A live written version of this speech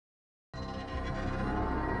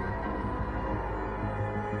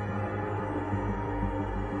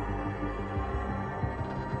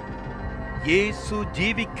இயேசு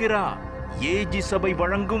ஜீவிக்கிறார். ஏஜி சபை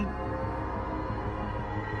வழங்கும்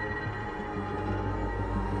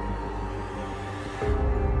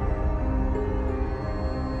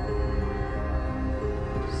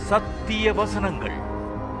சத்திய வசனங்கள்.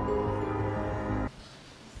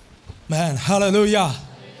 Man, hallelujah.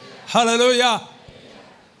 Hallelujah.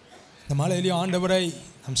 இந்த மலையிலே ஆண்டவரை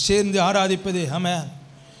நாம் சேர்ந்து ஆராதிப்பது ஆமென்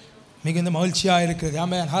மிகுந்த மகிழ்ச்சியாக இருக்கிறது.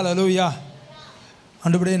 ஆமென், ஹல்லேலூயா.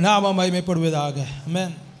 ஆண்டவருடைய நாமம் மகிமைப்படுவதாக.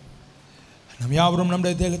 ஆமென். நம் யாவரும்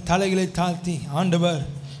நம்முடைய தலைகளை தாழ்த்தி ஆண்டவர்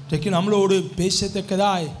இன்றைக்கு நம்மளோடு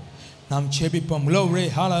பேசத்தக்கதாய் நாம் ஜெபிப்போம். Glory,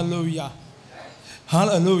 hallelujah.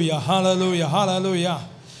 Hallelujah, hallelujah, hallelujah.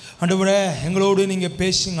 ஆண்டவரே, எங்களோடு நீங்கள்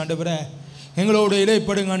பேசுங்க ஆண்டவரே, எங்களோடு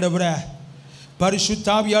இடைப்படுங்க ஆண்டவரே. பரிசுத்த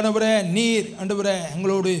ஆவியானவரே, நீர் ஆண்டவரே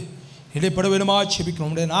எங்களோடு இடைப்பட வேணுமா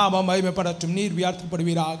ஜெபிக்கிறோம். உடைய நாமம் மகிமைப்படட்டும். நீர்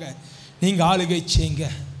உயர்த்தப்படுவீராக. நீங்கள் ஆளுகை செய்யுங்க,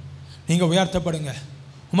 நீங்கள் உயர்த்தப்படுங்க.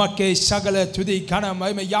 உமக்கே சகல துதி கன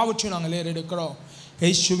மகிமை யாவற்றையும் நாங்கள் ஏறெடுக்கிறோம்.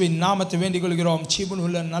 இயேசுவின் நாமத்தை வேண்டிக் கொள்கிறோம்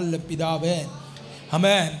ஜீவனுள்ள நல்ல பிதாவே.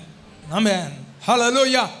 ஆமென், ஆமென்,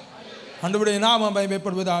 ஹல்லேலூயா. ஆண்டவருடைய நாமம்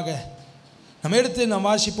மகிமைப்படுவதாக. நம்ம எடுத்து நாம்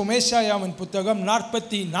வாசிப்போம். ஏசாயாவின் புத்தகம்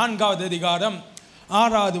 44வது அதிகாரம்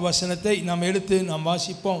 6வது வசனத்தை நாம் எடுத்து நாம்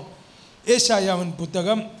வாசிப்போம். ஏசாயாவின்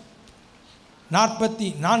புத்தகம்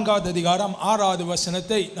 44வது அதிகாரம் 6வது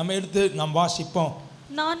வசனத்தை நாம் எடுத்து நாம் வாசிப்போம்.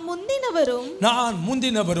 நான் முந்தினவரும் நான்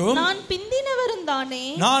பிந்தினவரும்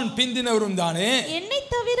தானே, என்னை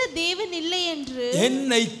தவிர தேவன்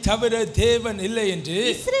இல்லை என்று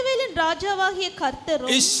இஸ்ரவேலின் ராஜாவாகிய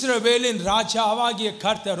கர்த்தரும்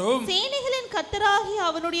சேனைகளின்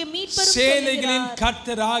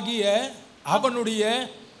கர்த்தராகிய அவனுடைய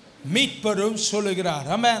மீட்பரும் சொல்லுகிறார்.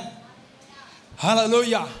 ஆமென்,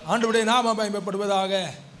 ஹல்லேலூயா. ஆண்டவருடைய நாமம் மகிமைப்படுவதாக.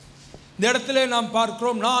 இந்த இடத்துல நாம்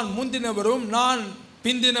பார்க்கிறோம், நான் முந்தினவரும் நான்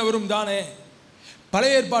பிந்தினவரும் தானே.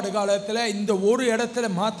 பழைய ஏற்பாடு காலத்தில் இந்த ஒரு இடத்துல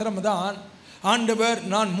மாத்திரம்தான் ஆண்டவர்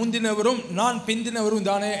நான் முந்தினவரும் நான் பிந்தினவரும்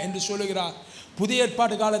தானே என்று சொல்லுகிறார். புதிய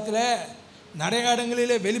ஏற்பாடு காலத்தில் நிறைய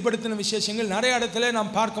இடங்களிலே வெளிப்படுத்தின விசேஷங்கள் நிறைய இடத்துல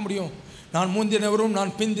நாம் பார்க்க முடியும். நான் முந்தினவரும்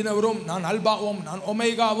நான் பிந்தினவரும், நான் அல்பாவும் நான்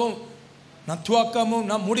ஒமேகாவும், நான் துவக்கமும்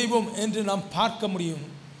நான் முடிவும் என்று நாம் பார்க்க முடியும்.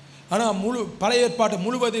 ஆனால் பழைய ஏற்பாடு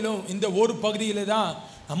முழுவதிலும் இந்த ஒரு பகுதியில் தான்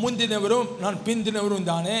நான் முந்தினவரும் நான் பிந்தினவரும்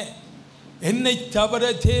தானே, என்னை தவிர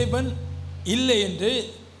தேவன் இல்லை என்று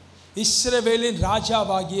இஸ்ரவேலின்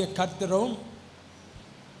ராஜாவாகிய கர்த்தரும்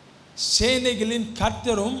சேனைகளின்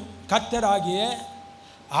கர்த்தராகிய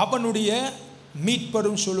அவனுடைய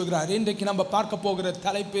மீட்பரும் சொல்லுகிறார். இன்றைக்கு நம்ம பார்க்க போகிற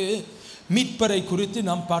தலைப்பு மீட்பரை குறித்து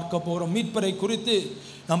நாம் பார்க்க போகிறோம். மீட்பரை குறித்து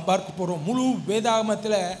நாம் பார்க்க போகிறோம். முழு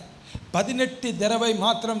வேதாகமத்தில் 18 தடவை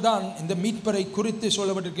மாத்திரம்தான் இந்த மீட்பரை குறித்து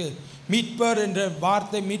சொல்லப்பட்டிருக்கு. மீட்பர் என்ற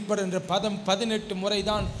வார்த்தை, மீட்பர் என்ற பதம் 18 முறை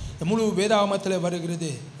தான் முழு வேதாகமத்தில் வருகிறது.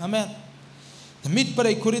 ஆமென். இந்த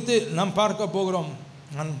மீட்பரை குறித்து நாம் பார்க்க போகிறோம்.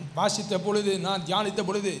 நான் வாசித்த பொழுது, நான் தியானித்த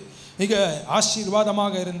பொழுது மிக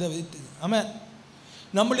ஆசீர்வாதமாக இருந்தது. ஆமென்.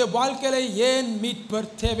 நம்முடைய வாழ்க்கையில் ஏன் மீட்பர்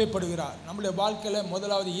தேவைப்படுகிறார், நம்முடைய வாழ்க்கையில்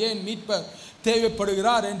முதலாவது ஏன் மீட்பர்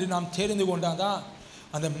தேவைப்படுகிறார் என்று நாம் தெரிந்து கொண்டால் தான்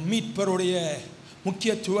அந்த மீட்பருடைய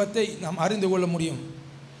முக்கியத்துவத்தை நாம் அறிந்து கொள்ள முடியும்.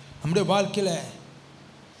 நம்முடைய வாழ்க்கையில்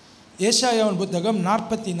ஏசாயாவின் புத்தகம்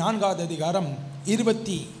 44வது அதிகாரம்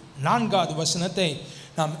 24வது வசனத்தை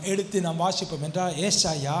நாம் எடுத்து நாம் வாசிப்போம் என்றால்,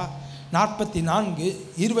 ஏசாயா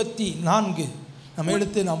 44:24 நாம்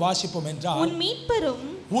எடுத்து நாம் வாசிப்போம் என்றால்,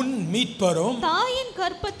 உன் மீட்பரும் தாயின்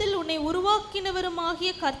கர்ப்பத்தில் உன்னை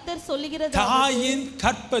உருவாக்கினவருமாகிய கர்த்தர் சொல்லுகிறது. தாயின்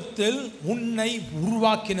கர்ப்பத்தில் உன்னை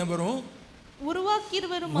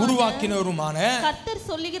உருவாக்கினவருமான கர்த்தர்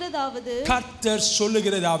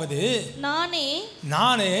சொல்லுகிறதாவது, நானே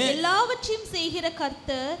எல்லாவற்றையும் செய்கிற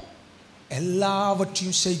கர்த்தர்.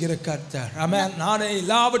 ஆமென். நானே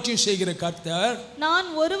எல்லாவற்றையும் செய்கிற கர்த்தர். நான்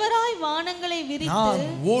ஒருவராய் வானங்களை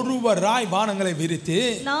விரித்து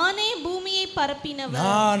நானே பூமியை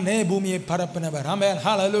பரப்பினவர். ஆமென்,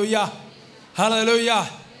 ஹல்லேலூயா, ஹல்லேலூயா.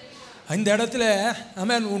 இந்த இடத்துல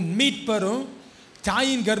ஆமென், உன் மீட்பரும்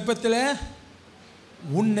தாயின் கர்ப்பத்தில்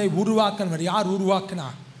உன்னை உருவாக்கினவர். யார் உருவாக்கினா?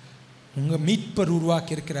 உங்கள் மீட்பர்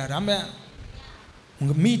உருவாக்கி இருக்கிறார். ஆமென்.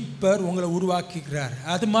 உங்கள் மீட்பர் உங்களை உருவாக்கிக்கிறார்.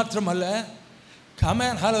 அது மாத்திரமல்ல,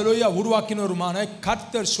 ஆமென், ஹல்லேலூயா, உருவாக்கினவருமான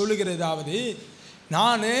கர்த்தர் சொல்லுகிறதாவது,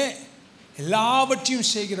 நானே எல்லாவற்றையும்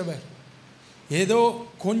செய்கிறவர். ஏதோ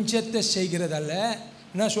கொஞ்சத்தை செய்கிறதல்ல.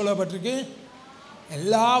 என்ன சொல்லப்பட்டிருக்கு?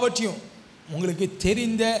 எல்லாவற்றையும், உங்களுக்கு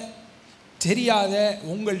தெரிந்த தெரியாத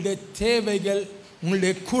உங்களுடைய தேவைகள்,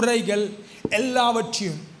 உங்களுடைய குறைகள்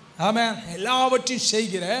எல்லாவற்றையும், ஆமென், எல்லாவற்றையும்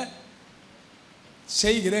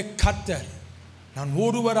செய்கிற கர்த்தர். நான்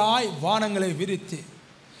ஒருவராய் வானங்களை விரித்து.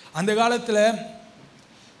 அந்த காலத்தில்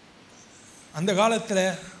அந்த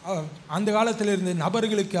காலத்தில் இருந்த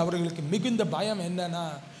நபர்களுக்கு அவர்களுக்கு மிகுந்த பயம் என்னன்னா,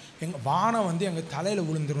 எங்கள் வானம் வந்து எங்கள் தலையில்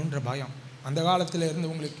விழுந்துருன்ற பயம். அந்த காலத்தில்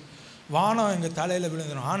இருந்தவங்களுக்கு வானம் எங்கள் தலையில்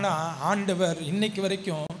விழுந்துடும். ஆனால் ஆண்டவர் இன்னைக்கு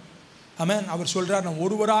வரைக்கும் ஆமென் அவர் சொல்கிறார், நான்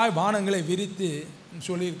ஒருவராய் வானங்களை விரித்து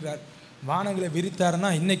சொல்லியிருக்கிறார். வானங்களை விரித்தாருன்னா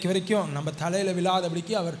இன்னைக்கு வரைக்கும் நம்ம தலையில்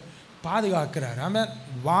விழாதபடிக்கு அவர் பாதுகாக்கிறார். ஆமென்.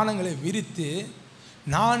 வானங்களை விரித்து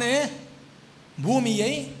நானே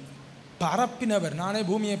பூமியை பரப்பினவர்.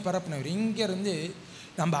 இங்கேருந்து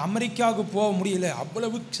நம்ம அமெரிக்காவுக்கு போக முடியல,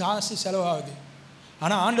 அவ்வளவு காசு செலவாகுது.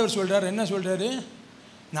 ஆனால் ஆண்டவர் சொல்கிறார், என்ன சொல்கிறாரு,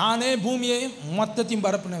 நானே பூமியை மொத்தத்தையும்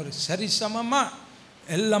பரப்பினவர், சரிசமமாக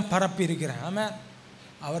எல்லாம் பரப்பி இருக்கிறேன். ஆமென்.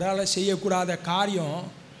 அவரால் செய்யக்கூடாத காரியம்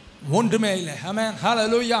ஒன்றுமே இல்லை. ஆமென்.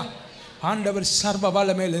 ஹல்லேலூயா. ஆண்டவர் சர்வ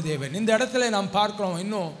வல்லமையுள்ள தேவன். இந்த இடத்துல நாம்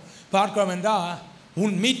பார்க்கிறோம் என்றால்,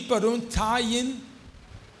 உன் மீட்பரும் தாயின்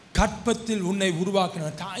கற்பத்தில் உன்னை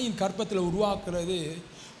உருவாக்கினார். தாயின் கற்பத்தில் உருவாக்குறது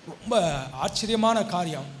ரொம்ப ஆச்சரியமான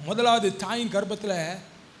காரியம். முதலாவது தாயின் கற்பத்தில்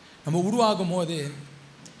நம்ம உருவாகும் போது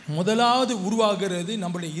முதலாவது உருவாகிறது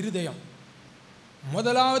நம்முடைய இருதயம்.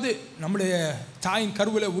 முதலாவது நம்முடைய தாயின்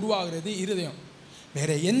கருவில் உருவாகிறது இருதயம்.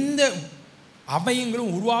 வேறு எந்த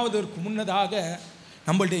அவயங்களும் உருவாவதற்கு முன்னதாக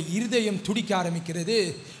நம்மளுடைய இருதயம் துடிக்க ஆரம்பிக்கிறது,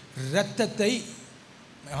 இரத்தத்தை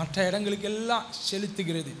மற்ற இடங்களுக்கெல்லாம்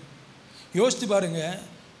செலுத்துகிறது. யோசித்து பாருங்கள்,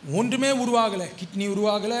 ஒன்றுமே உருவாகலை. கிட்னி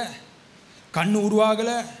உருவாகலை, கண்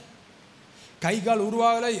உருவாகலை, கை கால்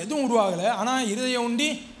உருவாகலை, எதுவும் உருவாகலை. ஆனால் இருதயம் ஒண்டி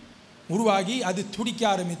உருவாகி அது துடிக்க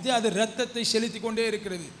ஆரம்பித்து அது இரத்தத்தை செலுத்தி கொண்டே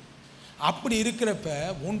இருக்கிறது. அப்படி இருக்கிறப்ப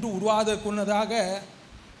ஒன்று உருவாதற்குன்னதாக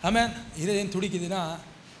ஆமென் இருதயம் துடிக்குதுன்னா,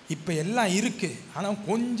 இப்போ எல்லாம் இருக்குது ஆனால்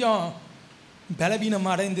கொஞ்சம் பலவீனம்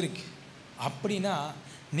அடைந்திருக்கு அப்படின்னா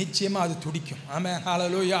நிச்சயமாக அது துடிக்கும். ஆமென்.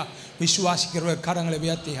 ஹல்லேலூயா. விசுவாசிக்கிற கரங்களை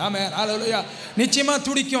உயர்த்தி ஆமென். ஹல்லேலூயா. நிச்சயமாக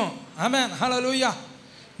துடிக்கும். ஆமென். ஹல்லேலூயா.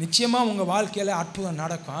 நிச்சயமாக உங்கள் வாழ்க்கையில் அற்புதம்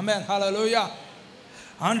நடக்கும். ஆமென். ஹல்லேலூயா.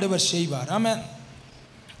 ஆண்டவர் செய்வார். ஆமென்.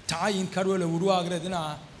 தாயின் கருவில் உருவாகிறதுனா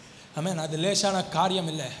ஆமென் அது லேசான காரியம்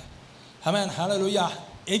இல்லை. ஆமென். ஹல்லேலூயா.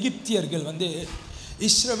 எகிப்தியர்கள் வந்து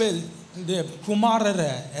இஸ்ரவேல் இந்த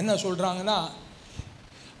குமாரரை என்ன சொல்கிறாங்கன்னா,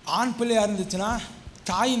 ஆண் பிள்ளையாக இருந்துச்சுன்னா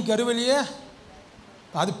தாயின் கருவிலேயே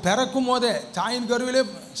அது பிறக்கும் போதே தாயின் கருவிலே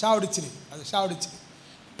சாவடிச்சு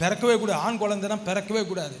பிறக்கவே கூடாது. ஆண் குழந்தைனா பிறக்கவே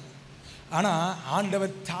கூடாது. ஆனால்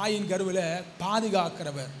ஆண்டவர் தாயின் கருவில்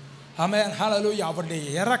பாதுகாக்கிறவர். ஆமென். ஹல்லேலூயா. அவருடைய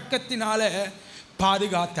இரக்கத்தினாலே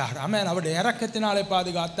பாதுகாத்தார். ஆமென். அவருடைய இரக்கத்தினாலே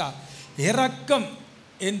பாதுகாத்தார். இரக்கம்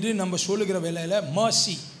என்று நம்ம சொல்லுகிற வேளையில்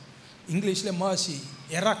மர்சி, இங்கிலீஷில் மர்சி,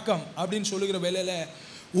 இரக்கம் அப்படின்னு சொல்லுகிற வேளையில்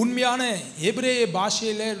உண்மையான எபிரேய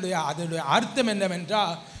பாஷையிலே அதனுடைய அர்த்தம்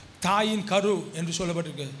என்னவென்றால் தாயின் கரு என்று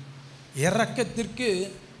சொல்லப்பட்டிருக்கு. இரக்கத்திற்கு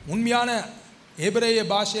உண்மையான எபிரேய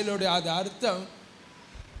பாஷையிலுடைய அது அர்த்தம்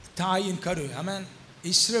தாயின் கரு. ஆமென்.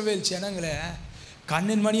 இஸ்ரவேல் ஜனங்களை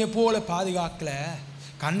கண்ணின் மணியை போல பாதுகாக்கலை.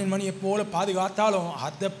 கண்ணின் மணியை போல பாதுகாத்தாலும்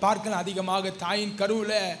அதை பார்க்கலாம் அதிகமாக தாயின்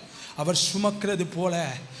கருவில் அவர் சுமக்கிறது போல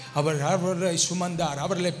அவரை சுமந்தார்,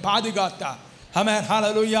 அவர்களை பாதுகாத்தார். ஆமென்.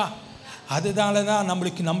 ஹல்லேலூயா. அதனால தான்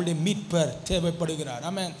நம்முடைய மீட்பர் தேவைப்படுகிறார்.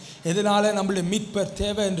 ஆமென். எதனால நம்மளுடைய மீட்பர்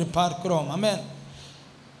தேவை என்று பார்க்கிறோம். ஆமென்.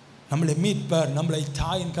 நம்முடைய மீட்பர் நம்மளை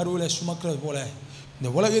தாயின் கருவில் சுமக்கிறது போல இந்த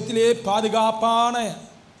உலகத்திலே பாதுகாப்பான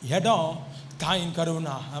இடம் தாயின்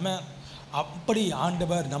கருவுனா. ஆமென். அப்படி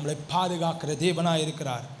ஆண்டவர் நம்மளை பாதுகாக்கிற தேவனாக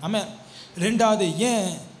இருக்கிறார். ஆமென். ரெண்டாவது ஏன்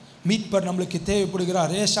மீட்பர் நம்மளுக்கு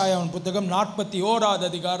தேவைப்படுகிறார்? ஏசாயாவின் புத்தகம் 41வது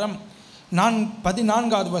அதிகாரம்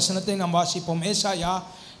 14வது வசனத்தை நாம் வாசிப்போம். ஏசாயா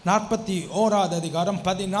 41வது அதிகாரம்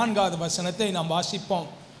 14வது வசனத்தை நாம் வாசிப்போம்.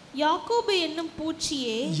 யாக்கோபு என்னும்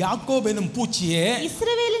பூச்சியே,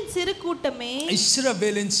 இஸ்ரவேலின் சிறு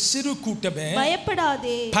கூட்டமே,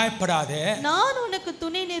 பயப்படாதே, நான் உனக்கு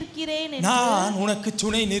துணை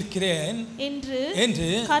நிற்கிறேன் என்று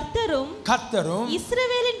கர்த்தரும்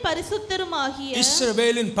இஸ்ரவேலின்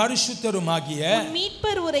பரிசுத்தருமாகிய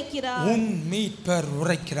உன் மீட்பர்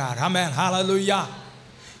உரைக்கிறார். ஆமென். ஹல்லேலூயா.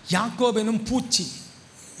 யாக்கோபெனும்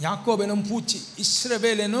பூச்சி,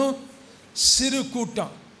 இஸ்ரவேல் எனும் சிறு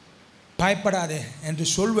கூட்டம், பயப்படாதே என்று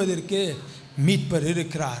சொல்வதற்கு மீட்பர்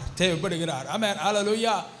இருக்கிறார், தேவைப்படுகிறார். ஆமென்.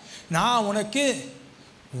 ஹல்லேலூயா. நான் உனக்கு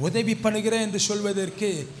உதவி பண்ணுகிறேன் என்று சொல்வதற்கு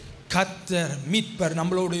கர்த்தர் மீட்பர்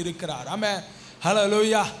நம்மளோடு இருக்கிறார். ஆமென்.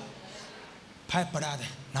 ஹல்லேலூயா. பயப்படாதே,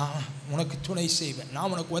 நான் உனக்கு துணை செய்வேன்,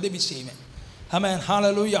 நான் உனக்கு உதவி செய்வேன். ஆமென்.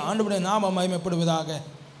 ஹல்லேலூயா. ஆண்டவருடைய நாமம் மகிமைப்படுவதாக.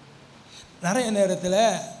 நிறைய நேரத்தில்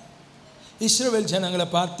இஸ்ரவேல் ஜனங்களை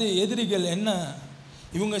பார்த்து எதிரிகள் என்ன,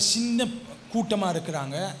 இவங்க சின்ன கூட்டமாக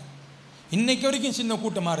இருக்கிறாங்க, இன்றைக்கு வரைக்கும் சின்ன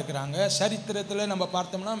கூட்டமாக இருக்கிறாங்க. சரித்திரத்தில் நம்ம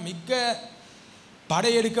பார்த்தோம்னா மிக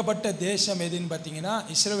படையெடுக்கப்பட்ட தேசம் எதுன்னு பார்த்தீங்கன்னா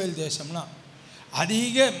இஸ்ரவேல் தேசம்னா.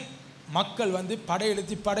 அதிக மக்கள் வந்து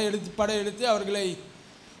படையெடுத்து அவர்களை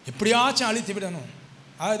எப்படியாச்சும் அழித்து விடணும்.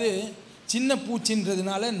 அது சின்ன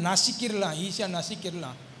பூச்சின்றதுனால நசிக்கிடலாம், ஈஸியாக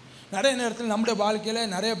நசிக்கிடலாம். நிறைய நேரத்தில் நம்முடைய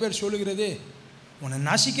வாழ்க்கையில் நிறைய பேர் சொல்லுகிறது, உன்னை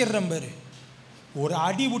நசிக்கிறேன் பேர், ஒரு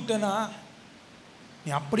அடி விட்டனா நீ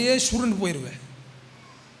அப்படியே சுருண்டு போயிடுவேன்,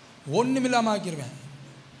 ஒன்றுமில்லாமல் ஆக்கிடுவேன்.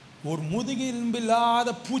 ஒரு முதுகெலும்பு இல்லாத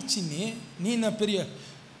பூச்சி நீ என்ன பெரிய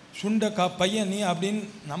சுண்டக்கா பையன் நீ அப்படின்னு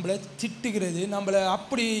நம்மளை திட்டுகிறது, நம்மளை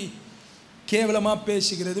அப்படி கேவலமாக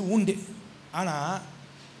பேசுகிறது உண்டு. ஆனால்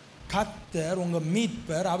கர்த்தர் உங்கள்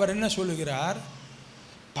மீட்பர், அவர் என்ன சொல்லுகிறார்?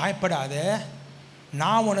 பயப்படாத,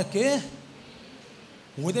 நான் உனக்கு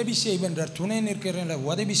உதவி செய்வேன்றார். துணை நிற்கிறேன்,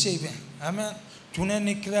 உதவி செய்வேன். ஆமாம், துணை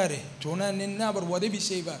நிற்கிறாரு. துணை நின்று அவர் உதவி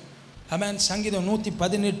செய்வார். ஆமாம். சங்கீதம்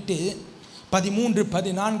 118 13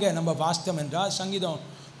 14 நம்ம வாசித்தோம் என்றால், சங்கீதம்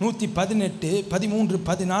 118 13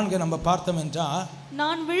 14 நம்ம பார்த்தோம் என்றால்,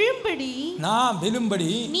 நான் விழும்படி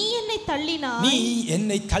நீ என்னை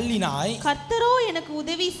தள்ளினாய், கர்த்தரோ எனக்கு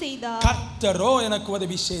உதவி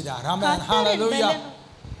செய்தார். ஆமென், ஹalleluya.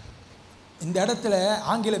 இந்த இடத்துல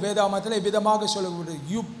ஆங்கில வேதாகமத்தில் விதமாக சொல்லப்படுது,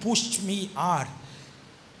 யூ புஷ்ட் மீ ஆர்,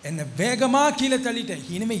 என்னை வேகமாக கீழே தள்ளிட்டேன்,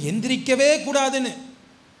 இனிமேல் எந்திரிக்கவே கூடாதுன்னு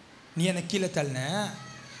நீ என்னை கீழே தள்ளின.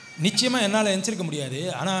 நிச்சயமாக என்னால் எந்திரிக்க முடியாது.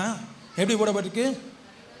 ஆனால் எப்படி போடப்பட்டிருக்கு?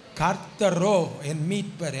 கர்த்தரோ என்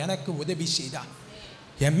மீட்பர் எனக்கு உதவி செய்தார்,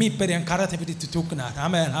 என் மீட்பர் என் கரத்தை பிடித்து தூக்கினார்.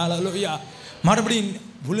 ஆமென், ஹalleluya. மறுபடியும்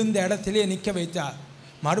விழுந்த இடத்திலே நிற்க வைத்தார்,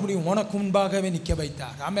 மறுபடியும் உனக்கு முன்பாகவே நிற்க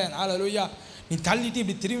வைத்தார். ஆமென், ஹalleluya. நீ தள்ளிட்டு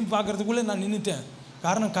இப்படி திரும்பி பார்க்கறதுக்குள்ளே நான் நின்றுட்டேன்,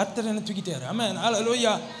 காரணம் கர்த்தர் என்ன தூக்கிட்டார். ஆமென்,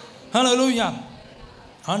 ஹalleluya, ஹalleluya.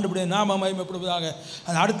 ஆண்டவருடைய நாம மகிமைப்படுவதாக.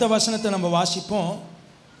 அந்த அடுத்த வசனத்தை நம்ம வாசிப்போம்.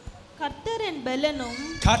 கர்த்தர் என்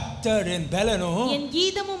பெலனும் என்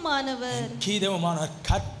கீதமுமானவர்.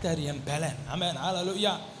 கர்த்தர் என் பெலன். ஆமென்,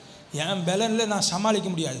 ஹalleluya. என் பெலன்ல நான் சமாளிக்க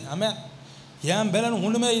முடியாது. ஆமென், என் பெலன்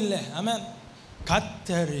ஒன்றுமே இல்லை. ஆமென்,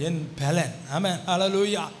 கர்த்தர் என் பெலன். ஆமென்,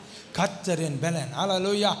 ஹalleluya. கர்த்தர் என் பெலன்.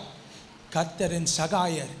 ஹalleluya. கர்த்தர் என்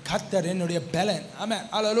சகாயர், கர்த்தர் என்னுடைய பெலன். ஆமென்,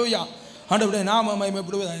 ஹalleluya. ஆண்டவருடைய நாம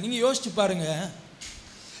மகிமைப்படுவதாக. நீங்கள் யோசிச்சு பாருங்க,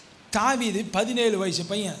 தாவீது 17 வயசு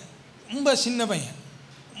பையன், ரொம்ப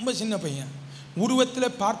சின்ன பையன்,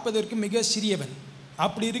 உருவத்தில் பார்ப்பதற்கு மிக சிறியவன்.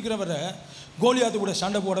 அப்படி இருக்கிறவரை கோலியாத்து கூட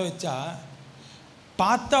சண்டை போட வச்சா,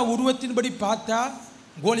 பார்த்தா உருவத்தின்படி பார்த்தா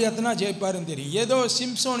கோலியாத்துனா ஜெயிப்பாருன்னு தெரியும். ஏதோ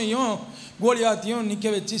சிம்சோனையும் கோலியாத்தையும் நிற்க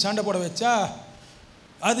வச்சு சண்டை போட வச்சா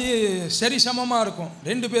அது சரி சமமாக இருக்கும்.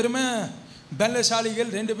 ரெண்டு பேருமே பலசாலிகள்,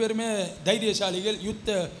 ரெண்டு பேருமே தைரியசாலிகள், யுத்த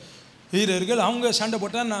வீரர்கள். அவங்க சண்டை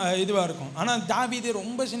போட்டால் இதுவாக இருக்கும். ஆனால் தாவீது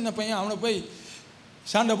ரொம்ப சின்ன பையன், அவனை போய்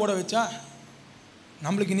சண்டை போட வச்சா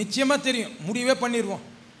நம்மளுக்கு நிச்சயமாக தெரியும், முடிவே பண்ணிடுவோம்,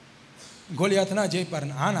 கோலியாத்துனா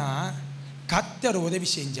ஜெயிப்பாருன்னு. ஆனால் கர்த்தர் உதவி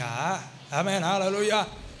செஞ்சா, ஆமென், ஹalleluya,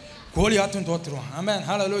 கோலியாத்தும் தோற்றுருவான். ஆமென்,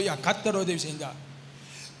 ஹalleluya. கர்த்தர் உதவி செஞ்சா.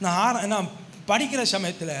 நான் படிக்கிற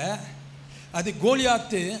சமயத்தில் அது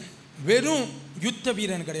கோலியாத்து வெறும் யுத்த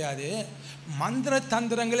வீரன் கிடையாது, மந்திர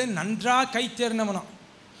தந்திரங்களை நன்றாக கை தேர்ந்தவனும்,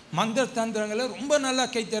 மந்திர தந்திரங்களை ரொம்ப நல்லா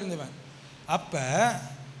கை தேர்ந்தவன். அப்போ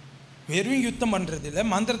வெறும் யுத்தம் பண்ணுறது இல்லை,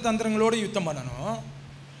 மந்திர தந்திரங்களோடு யுத்தம் பண்ணணும்.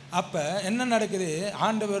 அப்போ என்ன நடக்குது?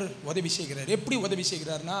 ஆண்டவர் உதவி செய்கிறார். எப்படி உதவி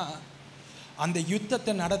செய்கிறார்னா, அந்த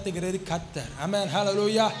யுத்தத்தை நடத்துகிறது கர்த்தர். ஆமென்,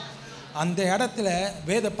 ஹalleluya. அந்த இடத்துல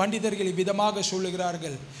வேத பண்டிதர்கள் விதமாக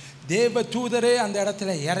சொல்லுகிறார்கள், தேவ தூதரே அந்த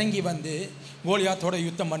இடத்துல இறங்கி வந்து கோலியாத்தோட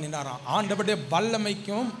யுத்தம் பண்ணினாராம். ஆண்டவருடைய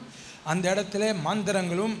வல்லமைக்கும் அந்த இடத்துல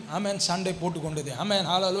மந்திரங்களும் ஆமென் சண்டை போட்டு கொண்டது. ஆமென்,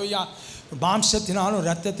 ஹalleluya. மாம்சத்தினாலும்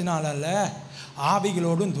இரத்தத்தினாலும் அல்ல,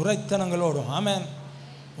 ஆவிகளோடும் துரைத்தனங்களோடும். ஆமென்,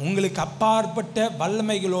 உங்களுக்கு அப்பாற்பட்ட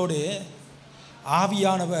வல்லமைகளோடு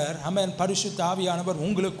ஆவியானவர், ஆமென், பரிசுத்த ஆவியானவர்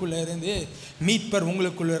உங்களுக்குள்ளே இருந்து, மீட்பர்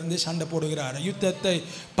உங்களுக்குள்ளே இருந்து சண்டை போடுகிறார், யுத்தத்தை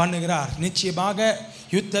பண்ணுகிறார். நிச்சயமாக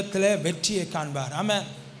யுத்தத்தில் வெற்றியை காண்பார். ஆமென்.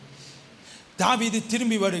 தாவீது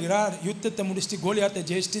திரும்பி வருகிறார், யுத்தத்தை முடிச்சுட்டு கோலியாத்தை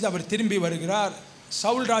ஜெயிச்சுட்டு அவர் திரும்பி வருகிறார்.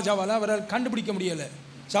 சவுல் ராஜாவால் அவரால் கண்டுபிடிக்க முடியலை.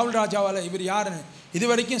 சவுல் ராஜாவால் இவர் யாருன்னு. இது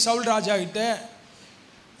வரைக்கும் சவுல் ராஜா கிட்ட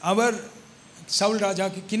அவர் சவுல்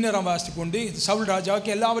ராஜாவுக்கு கிண்ணறம் வாசித்து கொண்டு சவுல்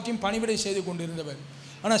ராஜாவுக்கு எல்லாவற்றையும் பணிவிடை செய்து கொண்டு இருந்தவர்.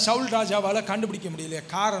 ஆனால் சவுல் ராஜாவால் கண்டுபிடிக்க முடியல.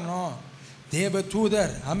 காரணம், தேவ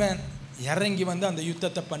தூதர் ஆமென் இறங்கி வந்து அந்த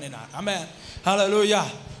யுத்தத்தை பண்ணினார். ஆமென், ஹalleluya.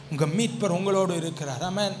 உங்கள் மீட்பர் உங்களோடு இருக்கிறார்.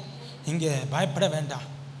 ஆமென், இங்கே பயப்பட வேண்டாம்,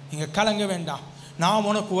 இங்கே கலங்க வேண்டாம், நான்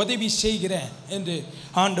உனக்கு உதவி செய்கிறேன் என்று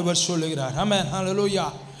ஆண்டவர் சொல்லுகிறார். ஆமென், ஹalleluya.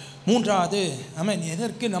 மூன்றாவது, ஆமென்,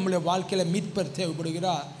 எதற்கு நம்மளுடைய வாழ்க்கையில் மீட்பர்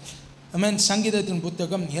தேவைப்படுகிறார்? ஆமென், சங்கீதத்தின்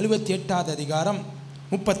புத்தகம் 78வது அதிகாரம்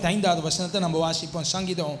 35வது வசனத்தை நம்ம வாசிப்போம்.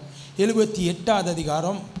 சங்கீதம் 78வது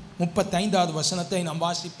அதிகாரம் 35வது வசனத்தை நாம்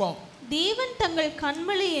வாசிப்போம். தேவன் தங்கள்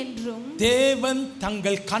கண்மலை என்றும் தேவன்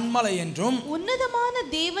தங்கள் கண்மலை என்றும் உன்னதமான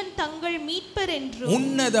தேவன் தங்கள் மீட்பர் என்றும்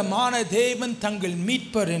உன்னதமான தேவன் தங்கள்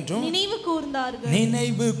மீட்பர் என்றும் நினைவு கூர்ந்தார்கள்.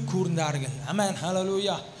 நினைவு கூர்ந்தார்கள். ஆமென்,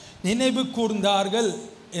 ஹல்லேலூயா. நினைவு கூர்ந்தார்கள்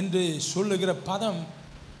என்று சொல்லுகிற பதம்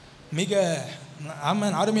மிக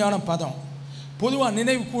ஆமென் அருமையான பதம். பொதுவாக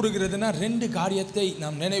நினைவு கூறுகிறதுனா ரெண்டு காரியத்தை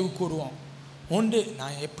நாம் நினைவு கூறுவோம். ஒன்று,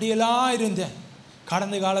 நான் எப்படியெல்லாம் இருந்தேன்,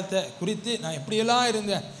 கடந்த காலத்தை குறித்து நான் எப்படியெல்லாம்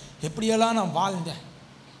இருந்தேன், எப்படியெல்லாம் நான் வாழ்ந்தேன்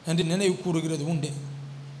என்று நினைவு கூறுகிறது உண்டு.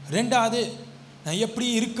 ரெண்டாவது, நான் எப்படி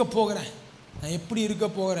இருக்க போகிறேன், நான் எப்படி இருக்க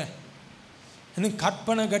போகிறேன் இன்னும்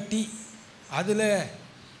கற்பனை கட்டி அதில்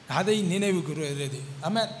அதை நினைவு கூறுகிறது.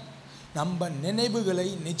 ஆமென். நம்ம நினைவுகளை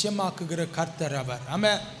நிச்சயமாக்குகிற கர்த்தர் அவர்.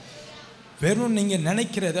 ஆமென். வெறும் நீங்கள்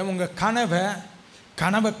நினைக்கிறத உங்கள்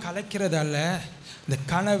கனவை கலைக்கிறதல்ல, இந்த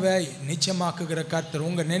கனவை நிச்சயமாக்குகிற கர்த்தர்,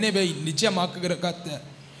 உங்கள் நினைவை நிச்சயமாக்குகிற கர்த்தர்.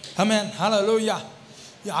 ஆமென், ஹல்லேலூயா.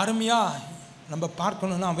 அருமையாக நம்ம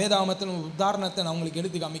பார்க்கணுன்னா வேதாகமத்தில் உதாரணத்தை நான் உங்களுக்கு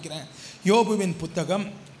எடுத்து காமிக்கிறேன். யோபுவின் புத்தகம்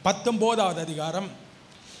 19வது அதிகாரம்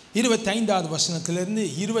 25வது வசனத்திலிருந்து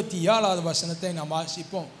 27வது வசனத்தை நாம்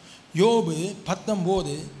வாசிப்போம். யோபு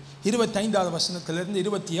 19 25வது வசனத்திலிருந்து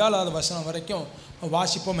 27வது வசனம் வரைக்கும்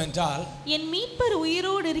வாசிப்போம் என்றால், என் மீட்பர்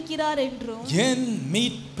உயிரோடு இருக்கிறார் என்றும், என்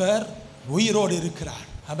மீட்பர் உயிரோடு இருக்கிறார்.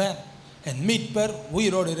 ஆமென். என் மீட்பர்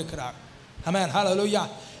உயிரோடு இருக்கிறார். ஆமென், ஹல்லேலூயா.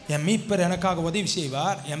 என் மீட்பர் எனக்காக உதவி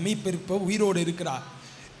செய்வார், என் மீட்பர் இப்போ உயிரோடு இருக்கிறார்,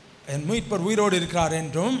 என் மீட்பர் உயிரோடு இருக்கிறார்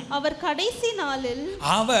என்றும், அவர்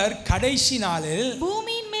கடைசி நாளில்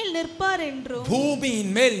பூமியின் மேல்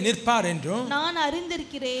நிற்பார் என்றும் நான்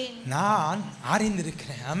அறிந்திருக்கிறேன்.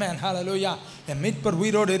 ஆமென், ஹல்லேலூயா. என் மீட்பர்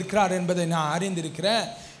உயிரோடு இருக்கிறார் என்பதை நான் அறிந்திருக்கிறேன்.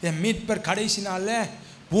 என் மீட்பர் கடைசி நாளில்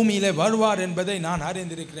பூமியில வருவார் என்பதை நான்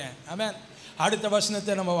அறிந்திருக்கிறேன். ஆமென். அடுத்த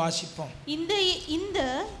வசனத்தை நம்ம வாசிப்போம்.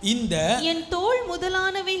 இந்த என் தோல்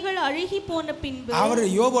முதலானவைகள் அழுகி போன பின்பு, அவர்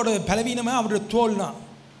யோபோட பலவீனமே அவருடைய தோல்னா,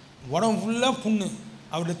 உடம்பு ஃபுல்லாக புண்ணு,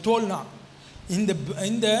 அவருடைய தோல்னா.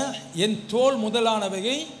 இந்த என் தோல்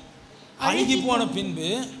முதலானவைகள் அழுகி போன பின்பு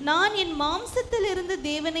நான் என் மாம்சத்தில் இருந்து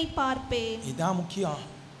தேவனை பார்ப்பேன். இதான் முக்கியம்.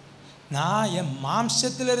 நான் என்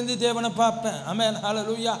மாம்சத்தில் இருந்து தேவனை பார்ப்பேன். ஆமென்,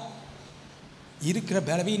 ஹல்லேலூயா. இருக்கிற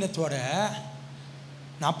பலவீனத்தோட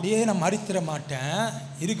நான் அப்படியே நான் மறித்திட மாட்டேன்.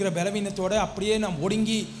 இருக்கிற பலவீனத்தோட அப்படியே நான்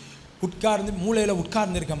ஒடுங்கி உட்கார்ந்து மூளையில்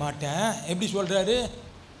உட்கார்ந்துருக்க மாட்டேன். எப்படி சொல்கிறாரு?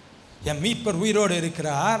 என் மீட்பர் உயிரோடு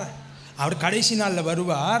இருக்கிறார், அவர் கடைசி நாளில்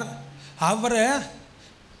வருவார், அவரை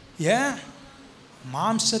ஏன்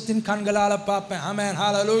மாம்சத்தின் கண்களால் பார்ப்பேன். ஆமென்,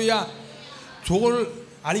 ஹல்லேலூயா. தோல்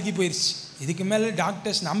அழுகி போயிடுச்சு, இதுக்கு மேலே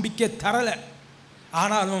டாக்டர்ஸ் நம்பிக்கை தரலை,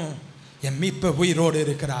 ஆனாலும் என் மீட்பர் உயிரோடு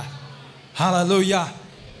இருக்கிறார். ஹல்லேலூயா.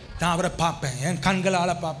 நான் அவரை பார்ப்பேன், என்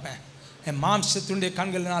கண்களால் பார்ப்பேன், என் மாம்சத்தினுடைய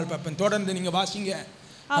கண்களால் பார்ப்பேன். தொடர்ந்து நீங்கள் வாசிங்க.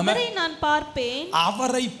 அவரை நான் பார்ப்பேன்.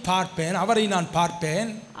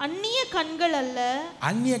 அந்நிய கண்கள் அல்ல,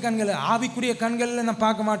 ஆவிக்குரிய கண்களில் நான்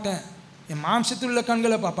பார்க்க மாட்டேன். என் மாம்சத்தில் உள்ள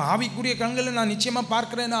கண்களை பார்ப்பேன். ஆவிக்குரிய கண்களை நான் நிச்சயமாக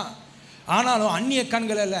பார்க்கிறேன்னா, ஆனாலும் அந்நிய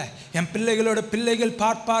கண்கள் அல்ல. என் பிள்ளைகளோட பிள்ளைகள்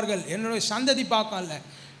பார்ப்பார்கள், என்னுடைய சந்ததி பார்க்கல,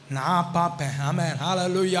 நான் பார்ப்பேன். ஆமென்,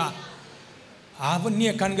 ஹல்லேலூயா.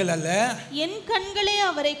 அந்நிய கண்கள் அல்ல, என் கண்களே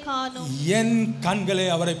அவரை காணும், என் கண்களே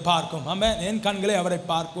அவரை பார்க்கும். ஆமென், என் கண்களே அவரை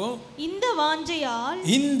பார்க்கும். இந்த வாஞ்சையால்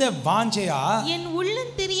என்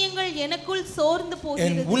உள்ளந்திரியங்கள் எனக்குள் சோர்ந்து போகிறது.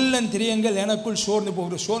 என் உள்ளந்திரியங்கள் எனக்குள் சோர்ந்து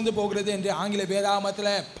போகிறது என்று ஆங்கில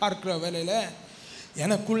வேதாகமத்தில் பார்க்கிற வேளையில்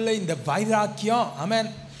எனக்குள்ள இந்த வைராக்கியம்,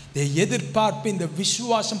 ஆமென், இந்த எதிர்பார்ப்பு, இந்த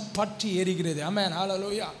விசுவாசம் பற்றி எரிகிறது. ஆமென்,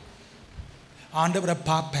 ஹல்லேலூயா. ஆண்டவரை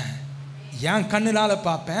பார்ப்பேன், என் கண்ணினால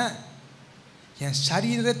பார்ப்பேன், என்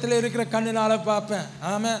சரீரத்தில் இருக்கிற கண்ணினால பார்ப்பேன்.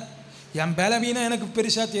 ஆமாம். என் பலவீனம் எனக்கு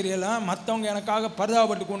பெருசாக தெரியலாம், மற்றவங்க எனக்காக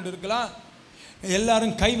பரிதாபப்பட்டு கொண்டு இருக்கலாம்,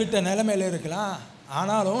 எல்லாரும் கைவிட்ட நிலைமையில் இருக்கலாம்,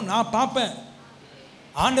 ஆனாலும் நான் பார்ப்பேன்.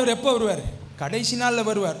 ஆண்டவர் எப்போ வருவார்? கடைசி நாளில்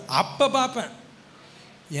வருவார். அப்போ பார்ப்பேன்.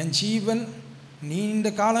 என் ஜீவன் நீண்ட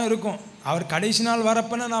காலம் இருக்கும், அவர் கடைசி நாள்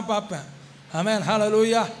வரப்பன்னு நான் பார்ப்பேன். ஆமென்,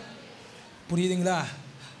 ஹல்லேலூயா. புரியுதுங்களா?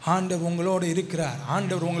 ஆண்டவர் உங்களோடு இருக்கிறார்,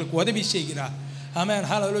 ஆண்டவர் உங்களுக்கு உதவி செய்கிறார். ஆமென்,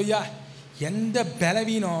 ஹல்லேலூயா. எந்த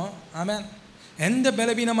பலவீனம், ஆமென், எந்த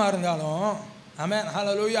பலவீனமாக இருந்தாலும், ஆமென்,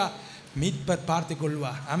 ஹல்லேலூயா, மீட்பர் பார்த்து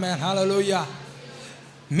கொள்வார். ஆமென், ஹல்லேலூயா.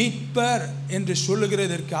 மீட்பர் என்று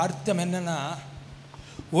சொல்லுகிறதற்கு அர்த்தம் என்னன்னா,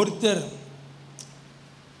 ஒருத்தர்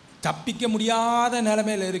தப்பிக்க முடியாத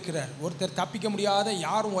நிலைமையில் இருக்கிறார், ஒருத்தர் தப்பிக்க முடியாத,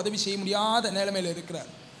 யாரும் உதவி செய்ய முடியாத நிலைமையில் இருக்கிறார்.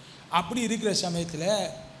 அப்படி இருக்கிற சமயத்தில்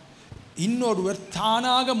இன்னொருவர்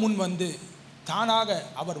தானாக முன் வந்து, தானாக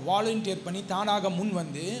அவர் வாலண்டியர் பண்ணி தானாக முன்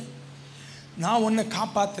வந்து நான் உன்னை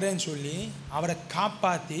காப்பாற்றுறேன்னு சொல்லி அவரை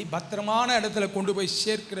காப்பாற்றி பத்திரமான இடத்துல கொண்டு போய்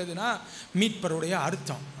சேர்க்கிறதுனா மீட்பருடைய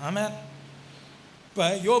அர்த்தம். ஆமாம். இப்போ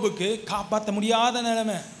யோபுக்கு காப்பாற்ற முடியாத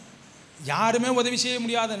நிலைமை, யாருமே உதவி செய்ய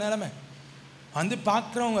முடியாத நிலைமை. வந்து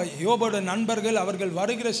பார்க்குறவங்க யோபோட நண்பர்கள் அவர்கள்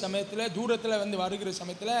வருகிற சமயத்தில், தூரத்தில் வந்து வருகிற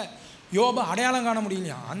சமயத்தில் யோபை அடையாளம் காண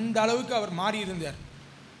முடியலையா, அந்த அளவுக்கு அவர் மாறி இருந்தார்.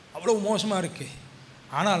 அவ்வளோ மோசமாக இருக்குது.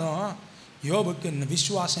 ஆனாலும் யோபுக்கு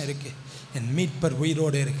விசுவாசம் இருக்குது. என் மீட்பர்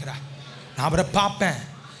உயிரோடு இருக்கிறார், நான் அவரை பார்ப்பேன்,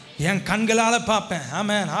 என் கண்களால் பார்ப்பேன்.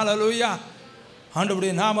 ஆமென், ஹல்லேலூயா.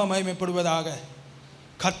 ஆண்டவருடைய நாமம் மகிமைப்படுவதாக.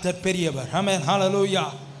 கர்த்தர் பெரியவர். ஆமென், ஹல்லேலூயா,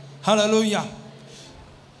 ஹல்லேலூயா.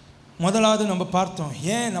 முதலாவது நம்ம பார்த்தோம்,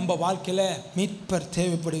 ஏன் நம்ம வாழ்க்கையில் மீட்பர்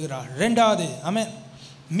தேவைப்படுகிறார். ரெண்டாவது, ஆமென்,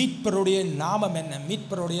 மீட்பருடைய நாமம் என்ன?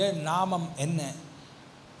 மீட்பருடைய நாமம் என்ன?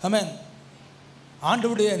 ஆமென்.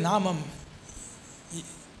 ஆண்டவருடைய நாமம்,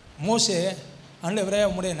 மோசே ஆண்டவரே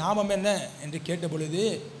உம்முடைய நாமம் என்ன என்று கேட்ட பொழுது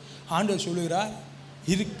ஆண்டவர் சொல்லுகிறார்,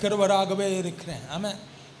 இருக்கிறவராகவே இருக்கிறேன். ஆமென்,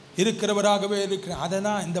 இருக்கிறவராகவே இருக்கிறேன். அதை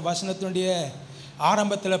தான் இந்த வசனத்தினுடைய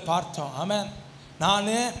ஆரம்பத்தில் பார்த்தோம். ஆமென்,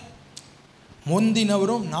 நானே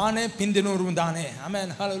முந்தினவரும் நானே பிந்தினவரும் தானே.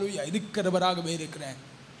 ஆமென், ஹல்லேலூயா. இருக்கிறவராகவே இருக்கிறேன்.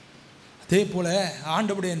 அதே போல்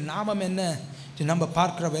ஆண்டவருடைய நாமம் என்ன நம்ம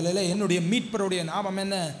பார்க்குற வேளையில், என்னுடைய மீட்பருடைய நாமம்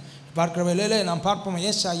என்ன பார்க்குற வேளையில் நாம் பார்ப்போம்.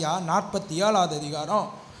 ஏசாயா 47வது அதிகாரம்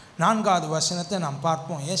 4வது வசனத்தை நாம்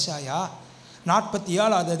பார்ப்போம். ஏசாயா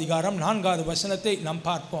 47வது அதிகாரம் 4வது வசனத்தை நாம்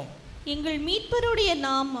பார்ப்போம். எங்கள் மீட்பருடைய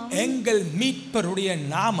நாமம், எங்கள் மீட்பருடைய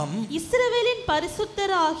நாமம் இஸ்ரவேலின்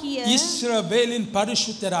பரிசுத்தராகிய, இஸ்ரவேலின்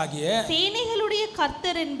பரிசுத்தராகிய சேனைகளுடைய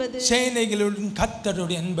கர்த்தர் என்பது, சேனைகளுடைய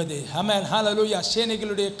கர்த்தருடைய என்பது. ஆமென், ஹல்லேலூயா.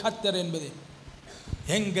 சேனைகளுடைய கர்த்தர் என்பது.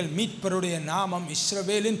 எங்கள் மீட்பருடைய நாமம்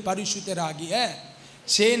இஸ்ரவேலின் பரிசுத்தராகிய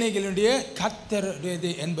சேனைகளுடைய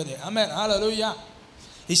கர்த்தருடையது என்பது. ஆமென், ஹல்லேலூயா.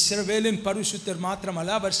 இஸ்ரவேலின் பரிசுத்தர்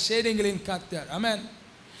மாத்திரமல்ல, அவர் சேனைகளின் கர்த்தர். ஆமென்.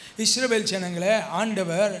 இஸ்ரவேல் ஜனங்களை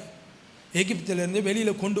ஆண்டவர் எகிப்திலிருந்து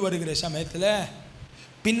வெளியில் கொண்டு வருகிற சமயத்தில்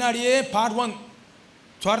பின்னாடியே பார்வோன்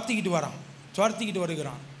துரத்திக்கிட்டு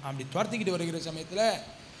வருகிறான். அப்படி துரத்திக்கிட்டு வருகிற சமயத்தில்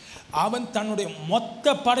அவன் தன்னுடைய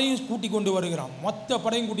மொத்த படையும் கூட்டி கொண்டு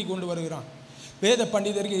வருகிறான். வேத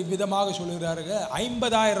பண்டிதர்கள் இவ்விதமாக சொல்லுகிறார்கள்,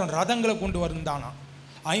 50,000 ரதங்களை கொண்டு வந்தானாம்.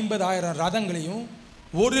 50,000 ரதங்களையும்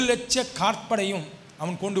 1,00,000 காற்படையும்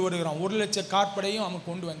அவன் கொண்டு வருகிறான். 1,00,000 காற்படையும் அவன்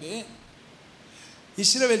கொண்டு வந்து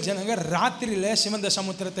இஸ்ரவேல் ஜனங்க ராத்திரியில் சிவந்த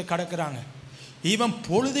சமுத்திரத்தை கடக்கிறாங்க. இவன்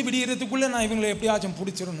பொழுது விடியறதுக்குள்ளே நான் இவங்களை எப்படியாச்சும்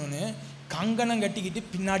பிடிச்சிடணும்னு கங்கணம் கட்டிக்கிட்டு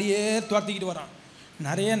பின்னாடியே துரத்திக்கிட்டு வரான்.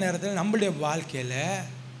 நிறைய நேரத்தில் நம்மளுடைய வாழ்க்கையில்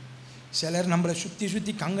சிலர் நம்மளை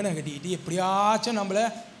சுற்றி கங்கணம் கட்டிக்கிட்டு எப்படியாச்சும் நம்மளை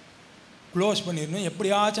க்ளோஸ் பண்ணிடணும்,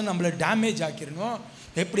 எப்படியாச்சும் நம்மளை டேமேஜ் ஆக்கிடணும்,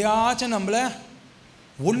 எப்படியாச்சும் நம்மளை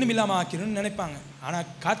ஒன்றுமில்லாமல் ஆக்கிடணும்னு நினைப்பாங்க. ஆனால்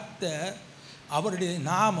கர்த்தர், அவருடைய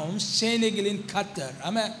நாமம் சேனைகளின் கர்த்தர்.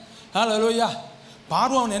 ஆமென், ஹல்லேலூயா.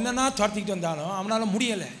 பார்வோன் என்னென்னா துரத்திக்கிட்டு வந்தாலும் அவனால்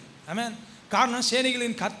முடியலை. ஆமென். காரணம்,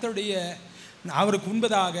 சேனைகளின் கர்த்தருடைய அவருக்கு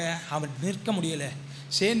முன்பதாக அவர் நிற்க முடியலை.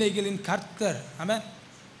 சேனைகளின் கர்த்தர். ஆமென்.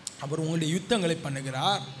 அவர் உங்களுடைய யுத்தங்களை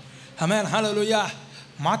பண்ணுகிறார். ஆமென், ஹல்லேலூயா.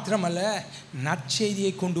 மாத்திரமல்ல,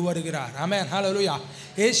 நற்செய்தியை கொண்டு வருகிறார். ஆமென், ஹல்லேலூயா.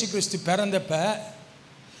 இயேசு கிறிஸ்து பிறந்தப்ப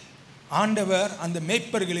ஆண்டவர் அந்த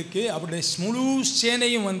மேய்ப்பர்களுக்கு அவருடைய முழு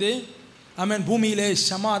சேனையும் வந்து, ஆமென், பூமியிலே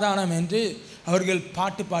சமாதானம் என்று அவர்கள்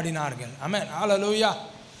பாட்டு பாடினார்கள். ஆமென், ஹல்லேலூயா.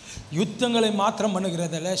 யுத்தங்களை மாத்திரம்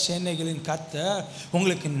பண்ணுகிறதில்ல, சேனைகளின் கர்த்தர்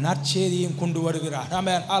உங்களுக்கு நற்செய்தியும் கொண்டு வருகிறார்.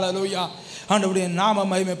 ஆமென், ஹல்லேலூயா. ஆண்டவருடைய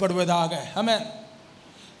நாமம் மகிமைப்படுவதாக. ஆமென்.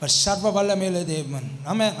 சர்வ வல்லமையுள்ள தேவன்.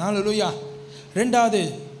 ஆமென், ஹல்லேலூயா. ரெண்டாவது,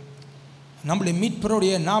 நம்முடைய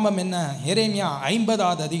மீட்பருடைய நாமம் என்ன? எரேமியா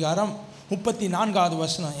 50வது அதிகாரம் 34வது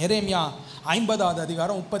வசனம். எரேமியா 50வது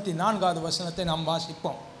அதிகாரம் 34வது வசனத்தை நாம்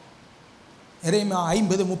வாசிப்போம். எரேமியா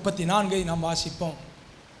 50:34 நாம் வாசிப்போம்.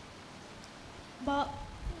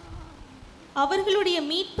 அவர்களுடைய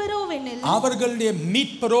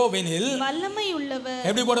மீட்பரோவெனில் வல்லமை உள்ளவர்.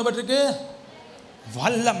 எப்படி போடப்பட்டிருக்கு?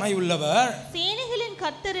 வல்லமை உள்ளவர். சேனைகளின்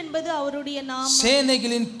கர்த்தர் என்பது அவருடைய நாமம்.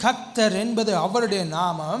 சேனைகளின் கர்த்தர் என்பது அவருடைய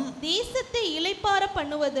நாமம். தேசத்தை இளைப்பாற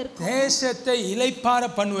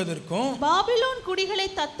பண்ணுவதற்கும் பாபிலோன் குடிகளை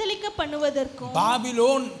தத்தளிக்க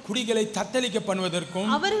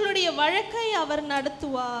பண்ணுவதற்கும் அவர்களுடைய வழக்கை அவர்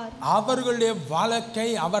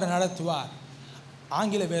நடத்துவார்.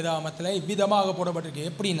 ஆங்கில வேதாகமத்தில் இவ்விதமாக போடப்பட்டிருக்கு.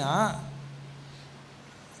 எப்படின்னா,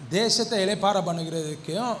 தேசத்தை இளைப்பாற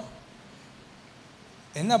பண்ணுகிறதுக்கும்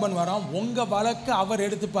என்ன பண்ணுவாராம், உங்கள் வழக்கு அவர்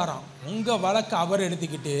எடுத்துப்பாராம். உங்கள் வழக்கு அவர்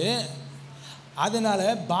எடுத்துக்கிட்டு அதனால்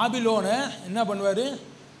பாபிலோனை என்ன பண்ணுவார்?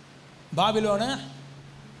 பாபிலோனை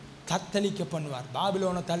தத்தளிக்க பண்ணுவார்.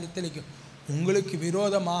 பாபிலோனை தத்தளிக்க. உங்களுக்கு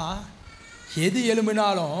விரோதமாக எது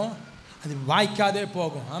எழும்பினாலும் அது வாய்க்காதே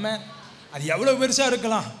போகும். ஆமென். அது எவ்வளோ பெருசாக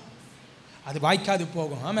இருக்கலாம், அது வாய்க்காது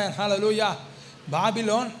போகும். ஆமென், ஹல்லேலூயா.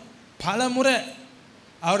 பாபிலோன் பல முறை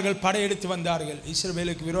அவர்கள் படையெடுத்து வந்தார்கள்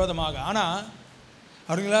இஸ்ரவேலுக்கு விரோதமாக. ஆனால்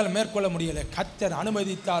அவர்களால் மேற்கொள்ள முடியலை. கர்த்தர்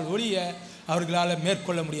அனுமதித்தால் ஒழிய அவர்களால்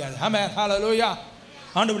மேற்கொள்ள முடியாது. ஆமென், ஹல்லேலூயா.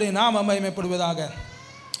 ஆண்டவருடைய நாமம் மகிமைப்படுவதாக.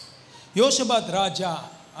 யோசபாத் ராஜா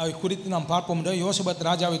அவை குறித்து நாம் பார்ப்போம். யோசபாத்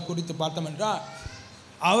ராஜாவை குறித்து பார்த்தோம் என்றால்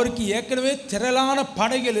அவருக்கு ஏற்கனவே திரளான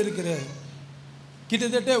படைகள் இருக்கிறது.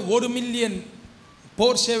 கிட்டத்தட்ட 1 மில்லியன்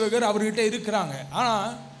போர் சேவகர் அவர்கிட்ட இருக்கிறாங்க.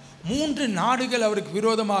 ஆனால் 3 நாடுகள் அவருக்கு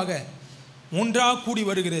விரோதமாக ஒன்றாக கூடி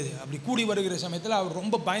வருகிறது. அப்படி கூடி வருகிற சமயத்தில் அவர்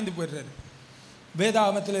ரொம்ப பயந்து போயிடுறாரு.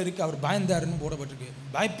 வேதாகமத்தில் இருக்குது அவர் பயந்தாருன்னு போடப்பட்டிருக்கு.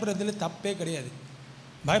 பயப்படுறதுல தப்பே கிடையாது,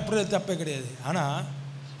 பயப்படுறது தப்பே கிடையாது. ஆனால்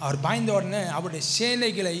அவர் பயந்த உடனே அவருடைய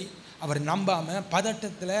சேனைகளை அவர் நம்பாமல்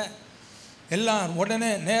பதட்டத்தில் எல்லாம் உடனே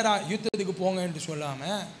நேராக யுத்தத்துக்கு போங்க என்று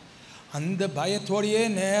சொல்லாமல் அந்த பயத்தோடையே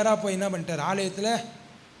நேராக போய் என்ன பண்ணிட்டார், ஆலயத்தில்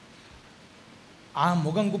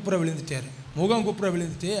முகங்குப்புற விழுந்துட்டார். முகங்குப்புற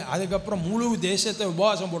விழுந்துட்டு அதுக்கப்புறம் முழு தேசத்தை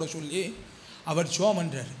உபவாசம் போட சொல்லி அவர் ஜெபம்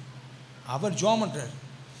பண்ணுறார். அவர் ஜெபம் பண்ணுறார்.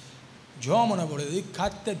 ஜெபம் பண்ண பொழுது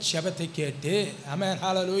கர்த்தர் ஜெபத்தை கேட்டு ஆமென்,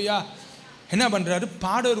 ஹல்லேலூயா, என்ன பண்ணுறாரு,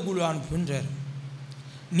 பாடவர் குழு அனுப்புன்றார்.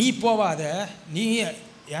 நீ போவாத, நீ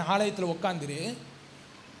என் ஆலயத்தில் உட்காந்துரு,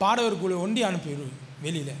 பாடவர் குழு ஒண்டி அனுப்பிடு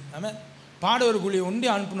வெளியில். ஆமாம், பாடவர் குழு ஒண்டி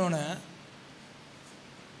அனுப்பினோன்னே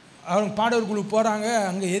அவங்க பாடவர் குழு போகிறாங்க.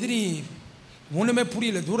 அங்கே எதிரி ஒன்றுமே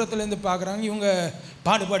புரியல. தூரத்துலேருந்து பார்க்குறாங்க. இவங்க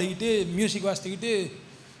பாடு பாடிக்கிட்டு மியூசிக் வாசித்துக்கிட்டு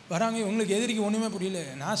வராங்க. இவங்களுக்கு எதிரிக்கு ஒன்றுமே புரியல.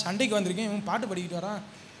 நான் சண்டைக்கு வந்திருக்கேன், இவங்க பாட்டு பாடிக்கிட்டு வரான்,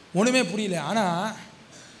 ஒன்றுமே புரியல. ஆனால்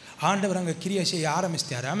ஆண்டவர் அங்கே கிரியை செய்ய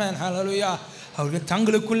ஆரம்பிச்சிட்டார். ஆமென், ஹல்லேலூயா. அவர்கள்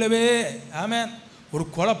தங்களுக்குள்ளவே ஆமென் ஒரு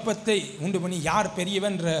குழப்பத்தை உண்டு பண்ணி யார்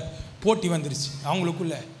பெரியவன்ற போட்டி வந்துருச்சு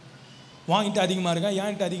அவங்களுக்குள்ள. வாங்கிட்டு அதிகமாக இருக்கா,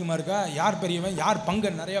 ஏன்ட்டு அதிகமாக இருக்கா, யார் பெரியவன், யார் பங்கு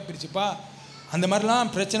நிறையா பிரிச்சுப்பா, அந்த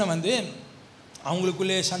மாதிரிலாம் பிரச்சனை வந்து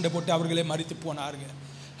அவங்களுக்குள்ளே சண்டை போட்டு அவர்களே மறித்து போனாருங்க.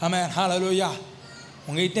 ஆமென், ஹல்லேலூயா.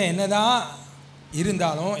 உங்கள்கிட்ட என்னதான்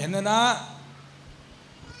இருந்தாலும், என்னதான்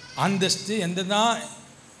அந்தஸ்து,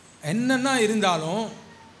 என்னென்ன இருந்தாலும்,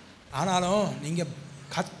 ஆனாலும் நீங்கள்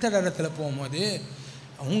கர்த்தர் இடத்துல போகும்போது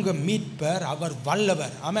உங்கள் மீட்பர் அவர்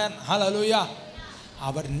வல்லவர். ஆமென், ஹல்லேலூயா.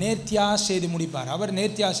 அவர் நேர்த்தியாக செய்து முடிப்பார். அவர்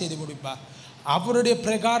நேர்த்தியாக செய்து முடிப்பார். அவருடைய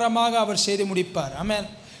பிரகாரமாக அவர் செய்து முடிப்பார். ஆமென்.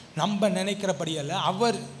 நம்ம நினைக்கிறபடி அல்ல,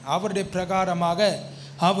 அவருடைய பிரகாரமாக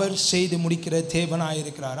அவர் செய்து முடிக்கிற தேவனாக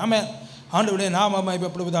இருக்கிறார். ஆமென். ஆண்டவருடைய நாமம்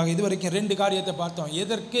மகிமைப்படுவதாக. இதுவரைக்கும் 2 காரியத்தை பார்த்தோம்.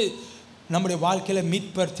 எதற்கு நம்முடைய வாழ்க்கையில்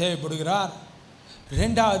மீட்பர் தேவைப்படுகிறார்,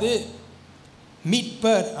 2வது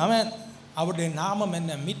மீட்பர் ஆமென் அவருடைய நாமம்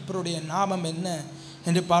என்ன, மீட்பருடைய நாமம் என்ன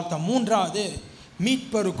என்று பார்த்தோம். 3வது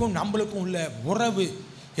மீட்பருக்கும் நம்மளுக்கும் உள்ள உறவு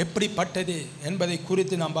எப்படிப்பட்டது என்பதை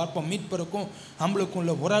குறித்து நாம் பார்ப்போம். மீட்பருக்கும் நம்மளுக்கும்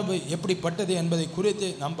உள்ள உறவு எப்படிப்பட்டது என்பதை குறித்து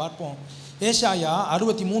நாம் பார்ப்போம். ஏசாயா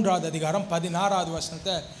 63வது அதிகாரம் 16வது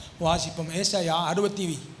வசனத்தை வாசிப்போம். ஏசாயா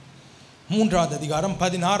 63வது அதிகாரம்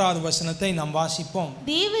 16வது வசனத்தை நாம் வாசிப்போம்.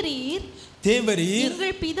 தேவரீர்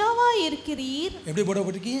எங்கள் பிதாவாய் இருக்கிறீர். எப்படி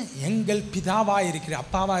போடப்பட்டிருக்கீங்க? எங்கள் பிதாவாய் இருக்கிறீர்,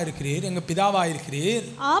 அப்பாவாய் இருக்கிறீர், எங்கள் பிதாவாய் இருக்கிறீர்.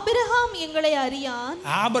 ஆபிரகாம் எங்களை அறியான்,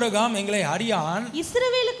 ஆபிரகாம் எங்களை அறியான்.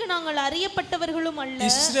 இஸ்ரவேலுக்கு நாங்கள் அறியப்பட்டவர்களும் அல்ல,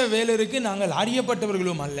 இஸ்ரவேலருக்கு நாங்கள்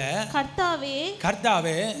அறியப்பட்டவர்களும் அல்ல.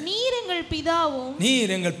 கர்த்தாவே நீர் எங்கள் பிதாவும்,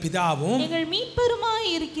 நீர் எங்கள் பிதாவும் எங்கள்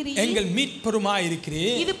மீட்பருமாய் இருக்கிறீர், எங்கள் மீட்பருமாய்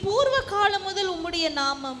இருக்கிறீர். இது பூர்வ காலம் முதல் உம்முடைய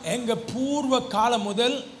நாமம், எங்க பூர்வ காலம்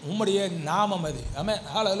முதல் உம்முடைய நாமம் அது. ஆமென்,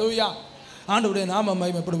 ஹல்லேலூயா. ஆண்டவருடைய நாமம்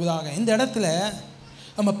மகிமைப்படுவதாக. இந்த இடத்துல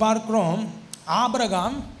நம்ம பார்க்கிறோம்,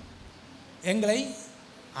 ஆபிரகாம் எங்களை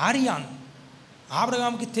அறியான்.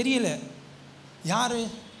 ஆபிரகாமுக்கு தெரியல யார்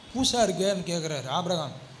பூசா இருக்குன்னு கேட்குறாரு.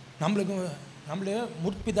 ஆபிரகாம் நம்மளுடைய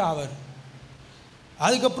முற்பிதா அவர்.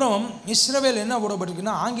 அதுக்கப்புறம் இஸ்ரவேல் என்ன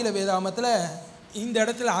போடப்பட்டிருக்குன்னா, ஆங்கில வேதாகமத்தில் இந்த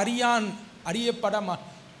இடத்துல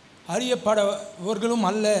அறியப்படவர்களும்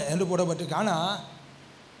அல்ல என்று போடப்பட்டிருக்கு. ஆனால்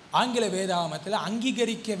ஆங்கில வேதாகமத்தில்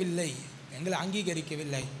எங்களை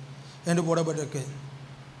அங்கீகரிக்கவில்லை என்று போடப்பட்டிருக்கு.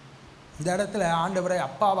 இந்த இடத்துல ஆண்டவரை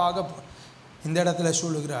அப்பாவாக இந்த இடத்துல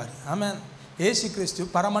சொல்லுகிறார். ஆமென். இயேசு கிறிஸ்து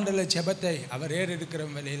பரமண்டல ஜெபத்தை அவர் இருக்கிற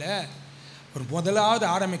வேளையில் ஒரு முதலாவது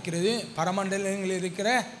ஆரம்பிக்கிறது, பரமண்டலங்களில் இருக்கிற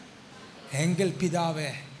எங்கள் பிதாவே,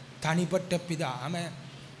 தனிப்பட்ட பிதா. ஆமென்.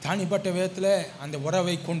 தனிப்பட்ட விதத்தில் அந்த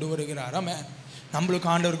உறவை கொண்டு வருகிறார். ஆமென்.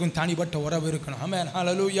 நம்மளுக்கு ஆண்டவருக்கும் தனிப்பட்ட உறவு இருக்கணும். ஆமென்,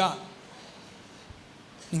 ஹல்லேலூயா.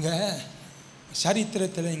 நீங்கள்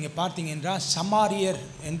சரித்திரத்தில் நீங்கள் பார்த்தீங்கன்னா சமாரியர்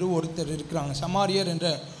என்று ஒருத்தர் இருக்கிறாங்க. சமாரியர் என்ற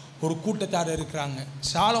ஒரு கூட்டத்தார் இருக்கிறாங்க.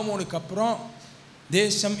 சாலமோனுக்கு அப்புறம்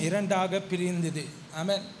தேசம் 2ஆக பிரிந்தது.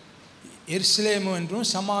 ஆமென். எருசலேம் என்றும்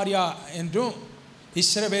சமாரியா என்றும்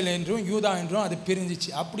இஸ்ரவேல் என்றும் யூதா என்றும் அது பிரிஞ்சிச்சு.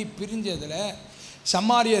 அப்படி பிரிஞ்சதில்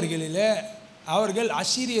சமாரியர்களில் அவர்கள்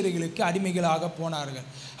அசீரியர்களுக்கு அடிமைகளாக போனார்கள்.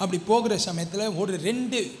 அப்படி போகிற சமயத்தில் ஒரு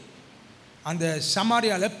 2 அந்த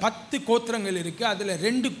சமாரியாவில் 10 கோத்திரங்கள் இருக்குது. அதில்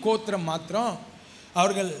 2 கோத்திரம் மாத்திரம்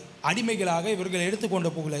அவர்கள் அடிமைகளாக இவர்கள் எடுத்துக்கொண்டு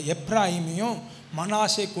போகல. எப்ராயிமையும்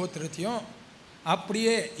மனாசே கோத்திரத்தையும்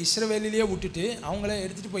அப்படியே இஸ்ரவேலிலேயே விட்டுட்டு அவங்கள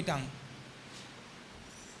எடுத்துகிட்டு போயிட்டாங்க.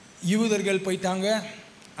 யூதர்கள் போயிட்டாங்க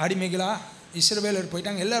அடிமைகளா, இஸ்ரவேலர்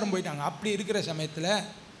போயிட்டாங்க, எல்லாரும் போயிட்டாங்க. அப்படி இருக்கிற சமயத்தில்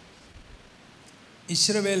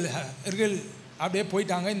இஸ்ரவேலர்கள் அப்படியே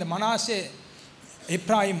போயிட்டாங்க. இந்த மனாசே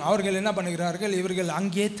எப்ராயிம் அவர்கள் என்ன பண்ணுகிறார்கள், இவர்கள்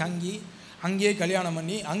அங்கேயே தங்கி அங்கேயே கல்யாணம்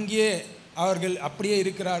பண்ணி அங்கேயே அவர்கள் அப்படியே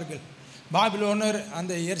இருக்கிறார்கள். பாபிலோனர்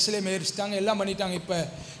அந்த எருசலேமை எரிச்சிட்டாங்க, எல்லாம் பண்ணிட்டாங்க. இப்போ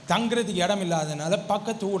தங்குறதுக்கு இடம் இல்லாதனால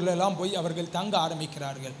பக்கத்து ஊர்லெல்லாம் போய் அவர்கள் தங்க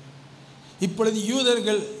ஆரம்பிக்கிறார்கள். இப்பொழுது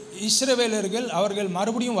யூதர்கள் இஸ்ரவேலர்கள் அவர்கள்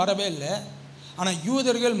மறுபடியும் வரவே இல்லை. ஆனால்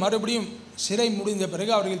யூதர்கள் மறுபடியும் சிறை முடிந்த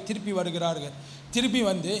பிறகு அவர்கள் திருப்பி வருகிறார்கள். திருப்பி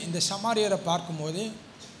வந்து இந்த சமாரியரை பார்க்கும்போது,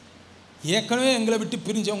 ஏற்கனவே எங்களை விட்டு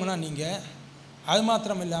பிரிஞ்சவங்கன்னா நீங்கள், அது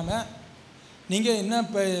மாத்திரம் இல்லாமல் நீங்கள் என்ன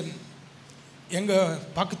இப்போ எங்கள்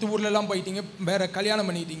பக்கத்து ஊர்லெலாம் போயிட்டீங்க, வேறு கல்யாணம்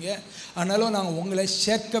பண்ணிட்டீங்க, அதனால நாங்கள் உங்களை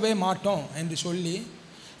சேர்க்கவே மாட்டோம் என்று சொல்லி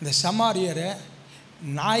இந்த சமாரியரை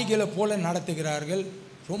நாய்களை போல நடத்துகிறார்கள்,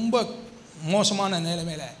 ரொம்ப மோசமான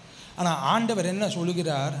நிலைமையில். ஆனால் ஆண்டவர் என்ன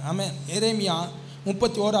சொல்லுகிறார், ஆமென். எரேமியா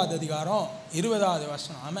 31வது அதிகாரம் 20வது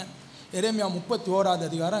வசனம். ஆமென். எரேமியா 31வது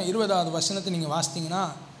அதிகாரம் 20வது வசனத்தை நீங்கள் வாசித்தீங்கன்னா,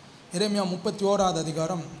 எரேமியா 31வது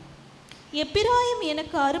அதிகாரம், எப்பிராயிம்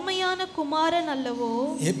எனக்கு அருமையான குமாரன் அல்லவோ,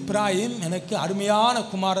 எப்ராயிம் எனக்கு அருமையான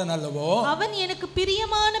குமாரன் அல்லவோ, அவன் எனக்கு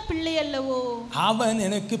பிரியமான பிள்ளை அல்லவோ, அவன்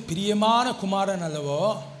எனக்கு பிரியமான குமாரன் அல்லவோ.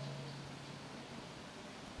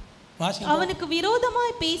 அவனுக்கு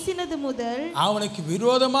விரோதமாய் பேசினது முதல், அவனுக்கு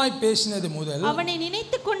விரோதமாய் பேசினது முதல் அவனை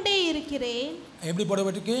நினைத்து கொண்டே இருக்கிறேன். எப்படி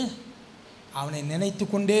போடப்பட்டிருக்கு, அவனை நினைத்து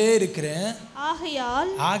கொண்டே இருக்கிறேன்.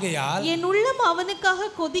 ஆகையால் என் உள்ளம் அவனுக்காக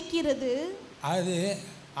கொதிக்கிறது. அது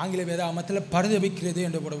ஆங்கில வேதாகமத்தில் பரிதபிக்கிறது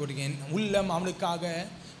என்று போடப்பட்டிருக்கேன். உள்ளம் அவனுக்காக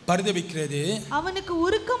பரிதபிக்கிறது. அவனுக்கு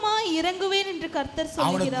உருக்கமாய் இறங்குவேன் என்று கர்த்தர் சொல்கிறார்.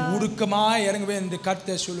 அவனுக்கு உருக்கமாய் இறங்குவேன் என்று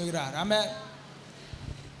கர்த்தர் சொல்லுகிறார். ஆமென்.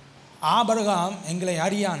 ஆபிரகாம் எங்களை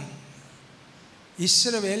அறியான்,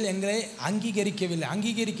 இஸ்ரவேல் எங்களை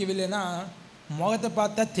அங்கீகரிக்கவில்லைன்னா முகத்தை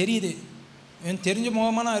பார்த்தா தெரியுது, இவன் தெரிஞ்ச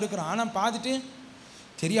முகமான இருக்கிறான். ஆனால் பார்த்துட்டு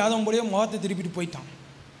தெரியாதவன் போலயே முகத்தை திருப்பிட்டு போயிட்டான்.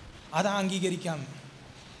 அதான் அங்கீகரிக்காம.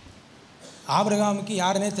 ஆபிரகாமுக்கு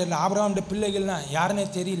யாருன்னே தெரியல, ஆபிரகாமுடைய பிள்ளைகள்னா யாருன்னே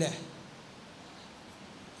தெரியல.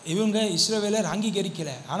 இவங்க இஸ்ரவேலர்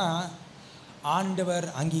அங்கீகரிக்கலை, ஆனால் ஆண்டவர்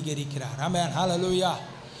அங்கீகரிக்கிறார். ஆமென். ஹல்லேலூயா.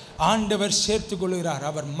 ஆண்டவர் சேர்த்து கொள்கிறார்.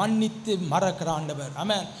 அவர் மன்னித்து மறக்கிற ஆண்டவர்.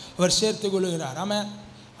 ஆமென். அவர் சேர்த்து கொள்கிறார். ஆமென்.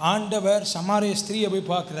 ஆண்டவர் சமாரிய ஸ்திரீயை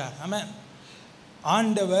போய் பார்க்கிறார். ஆமென்.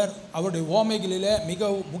 ஆண்டவர் அவருடைய ஓமைகளில் மிக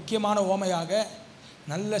முக்கியமான ஓமையாக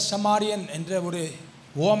நல்ல சமாரியன் என்ற ஒரு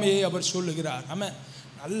ஓமையை அவர் சொல்லுகிறார். ஆமென்.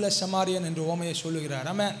 நல்ல சமாரியன் என்ற ஓமையை சொல்லுகிறார்.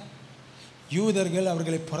 ஆமென். யூதர்கள்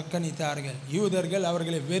அவர்களை புறக்கணித்தார்கள், யூதர்கள்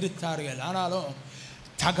அவர்களை வெறுத்தார்கள். ஆனாலும்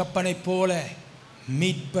தகப்பனை போல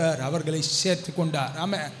மீட்பர் அவர்களை சேர்த்து கொண்டார்.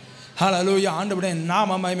 ஆமென். ஹல்லேலூயா. ஆண்டவருடைய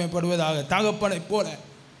நாமம் மகிமைப்படுவதாக. தகப்பனை போல.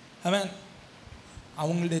 ஆமென்.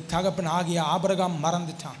 அவங்களுடைய தகப்பன் ஆகிய ஆபிரகாம்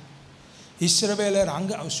மறந்துட்டான். இஸ்ரவேலர்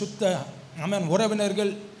அங்கே சுத்த ஆமென்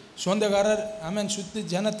உறவினர்கள், சொந்தக்காரர், ஆமென் சுத்த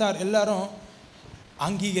ஜனத்தார் எல்லாரும்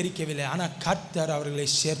அங்கீகரிக்கவில்லை. ஆனால் கர்த்தர் அவர்களை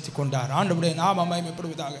சேர்த்து கொண்டார். ஆண்டவருடைய நாமம்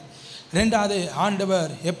மகிமைப்படுவதாக. ரெண்டாவது,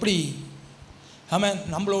 ஆண்டவர் எப்படி ஆமென்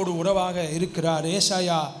நம்மளோடு உறவாக இருக்கிறார்.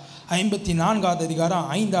 ஏசாயா 54வது அதிகாரம்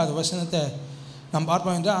 5வது வசனத்தை நாம்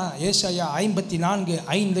பார்ப்போம் என்றால், ஏசாயா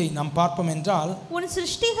 54:5 நாம் பார்ப்போம் என்றால், உன்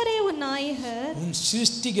சிருஷ்டிகரே உன் நாயகர், உன்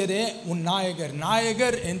சிருஷ்டிகரே உன் நாயகர்.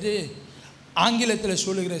 நாயகர் என்று ஆங்கிலத்தில்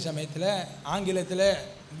சொல்லுகிற சமயத்தில்,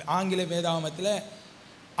 ஆங்கில வேதாகமத்தில்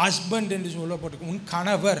ஹஸ்பண்ட் என்று சொல்லப்பட்டிருக்கு, உன்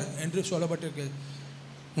கணவர் என்று சொல்லப்பட்டிருக்கு.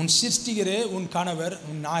 உன் சிருஷ்டிகரே உன் கணவர்,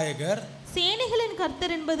 உன் நாயகர். சேனைகளின்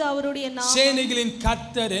கர்த்தர் என்பது அவருடைய நாமம். சேனைகளின்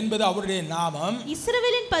கர்த்தர் என்பது அவருடைய நாமம்.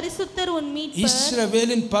 இஸ்ரவேலின் பரிசுத்தர் உன் மீட்பர்.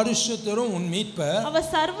 இஸ்ரவேலின் பரிசுத்தரும் உன் மீட்பர். அவர்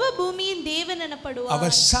சர்வ பூமியின் தேவன் எனப்படுவார்.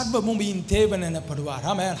 அவர் சர்வ பூமியின் தேவன் எனப்படுவார்.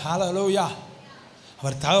 ஆமென். ஹல்லேலூயா.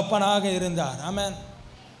 அவர் தகப்பனாக இருந்தார். ஆமென்.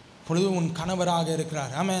 பொழுது உன் கணவராக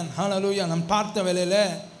இருக்கிறார். ஆமென். ஹல்லேலூயா. நாம் பார்த்த வேளையில்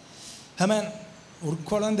ஆமென்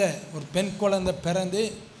ஒரு பெண் குழந்தை பிறந்து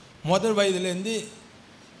முதல் வயதுலேருந்து,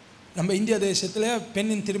 நம்ம இந்திய தேசத்தில்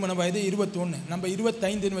பெண்ணின் திருமண வயது 21, நம்ம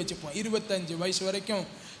 25ன்னு வச்சுப்போம். 25 வயசு வரைக்கும்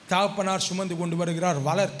தகப்பனார் சுமந்து கொண்டு வருகிறார்,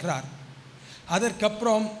 வளர்க்கிறார்.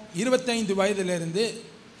 அதற்கப்புறம் 25 வயதிலிருந்து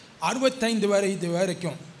 65 வயது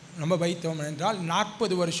வரைக்கும் நம்ம வைத்தோம் என்றால்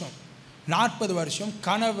 40 வருஷம்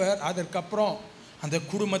கணவர் அதற்கப்புறம் அந்த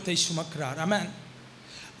குடும்பத்தை சுமக்கிறார். ஆமென்.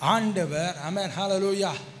 ஆண்டவர் ஆமென்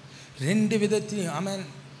ஹல்லேலூயா 2 விதத்திலையும் ஆமென்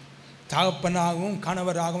தகப்பனாகவும்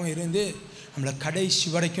கணவராகவும் இருந்து நம்மளை கடைசி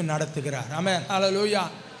வரைக்கும் நடத்துகிறார். ஆமென் ஹல்லேலூயா.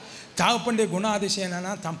 தகப்பனுடைய குணாதிசயம்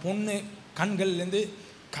என்னன்னா, தன் பொண்ணு கண்கள்லேருந்து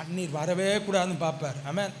கண்ணீர் வரவே கூடாதுன்னு பார்ப்பார்.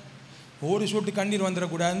 ஆமென். ஒரு சொட்டு கண்ணீர்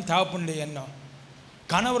வந்துடக்கூடாதுன்னு தகப்பனுடைய எண்ணம்.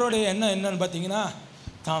 கணவருடைய எண்ணம் என்னன்னு பார்த்தீங்கன்னா,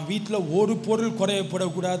 தான் வீட்டில் ஒரு பொருள்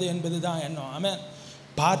குறையப்படக்கூடாது என்பது தான் எண்ணம். ஆமென்.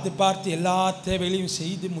 பார்த்து எல்லா தேவைகளையும்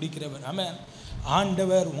செய்து முடிக்கிறவர். ஆமென்.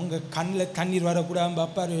 ஆண்டவர் உங்கள் கண்ணில் தண்ணீர் வரக்கூடாது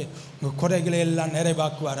பார்ப்பார், உங்கள் குறைகளை எல்லாம்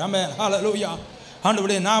நிறைவாக்குவார். ஆமென், ஹல்லேலூயா.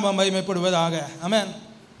 ஆண்டவருடைய நாமம் மகிமைப்படுவதாக. ஆமென்.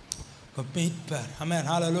 மீட்பர். ஆமென்,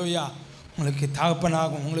 ஹல்லேலூயா. உங்களுக்கு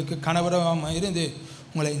தகப்பனாகும், உங்களுக்கு கணவராக இருந்து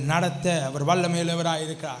உங்களை நடத்த அவர் வல்லமையுள்ளவராக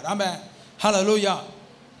இருக்கிறார். ஆமென், ஹல்லேலூயா.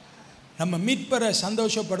 நம்ம மீட்பரை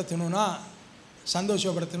சந்தோஷப்படுத்தணும்னா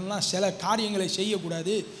சில காரியங்களை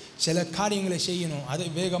செய்யக்கூடாது, சில காரியங்களை செய்யணும். அதை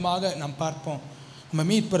வேகமாக நாம் பார்ப்போம். நம்ம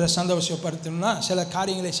மீட்பரை சந்தோஷப்படுத்தணும்னா சில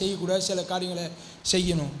காரியங்களை செய்யக்கூடாது, சில காரியங்களை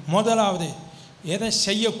செய்யணும். முதலாவது எதை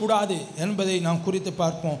செய்யக்கூடாது என்பதை நாம் குறித்து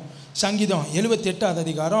பார்ப்போம். சங்கீதம் 78வது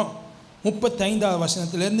அதிகாரம் 35வது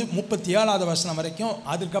வசனத்திலேருந்து 37வது வசனம் வரைக்கும்,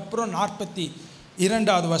 அதுக்கப்புறம்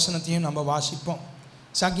 42வது வசனத்தையும் நம்ம வாசிப்போம்.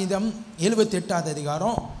 சங்கீதம் 78வது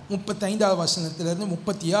அதிகாரம் 35வது வசனத்திலிருந்து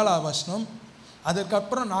 37வது வசனம்,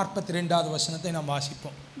 அதற்கப்புறம் 42வது வசனத்தை நாம்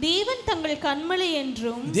வாசிப்போம். தேவன் தங்கள் கண்மலை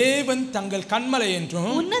என்றும், தேவன் தங்கள் கண்மலை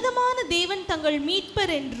என்றும், உன்னதமான தேவன் தங்கள்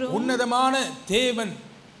மீட்பர் என்றும், உன்னதமான தேவன்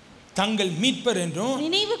தங்கள் மீட்பர் என்றும்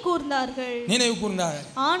நினைவு கூர்ந்தார்கள்.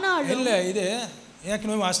 ஆனாலும் இல்லை, இது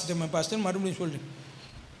ஏற்கனவே வாசிட்டோம் பாஸ்டர், மறுபடியும் சொல்றேன்.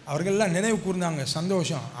 அவர்கள்லாம் நினைவு கூர்ந்தாங்க,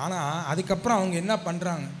 சந்தோஷம். ஆனால் அதுக்கப்புறம் அவங்க என்ன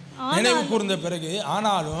பண்ணுறாங்க? நினைவு கூர்ந்த பிறகு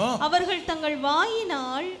ஆனாலும் அவர்கள் தங்கள்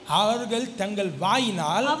வாயினால்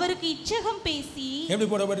அவருக்கு இச்சகம் பேசி, எப்படி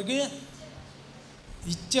போடப்பட்டிருக்கு?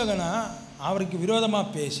 இச்சகனா அவருக்கு விரோதமாக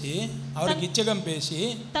பேசி, அவருக்கு இச்சகம் பேசி,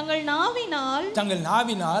 தங்கள்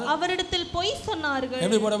நாவினால் அவரிடத்தில் பொய் சொன்னார்கள்.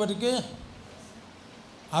 எப்படி போடப்பட்டிருக்கு?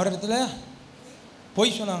 அவரிடத்துல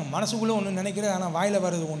பொய் சொன்னாங்க. மனசுக்குள்ளே ஒன்று நினைக்கிறது, ஆனால் வாயில்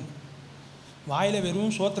வர்றது ஒன்று. வாயில்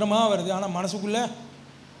வெறும் சோத்திரமாக வருது, ஆனால் மனசுக்குள்ளே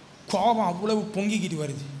கோபம் அவ்வளவு பொங்கிக்கிட்டு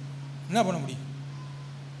வருது. என்ன பண்ண முடியும்?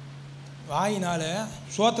 வாயினால்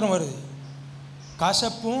சோத்திரம் வருது.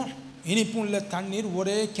 கசப்பும் இனிப்பும் உள்ள தண்ணீர்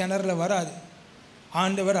ஒரே கிணறுல வராது.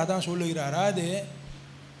 ஆண்டவர் அதான் சொல்லுகிறார். அது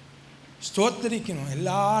ஸ்தோத்திரிக்கணும்,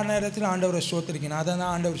 எல்லா நேரத்திலும் ஆண்டவரை ஸ்தோத்திரிக்கணும். அதை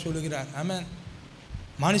தான் ஆண்டவர் சொல்லுகிறார். ஆமென்.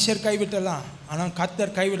 மனுஷர் கைவிட்டலாம், ஆனால்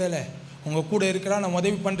கர்த்தர் கைவிடலை. உங்கள் கூட இருக்கிறா, நான்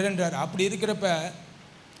உதவி பண்ணுறேன்றார். அப்படி இருக்கிறப்ப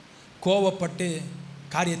கோவப்பட்டு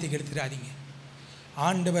காரியத்தை எடுத்துடாதீங்க.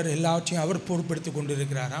 ஆண்டவர் எல்லாவற்றையும் அவர் பொறுப்படுத்தி கொண்டு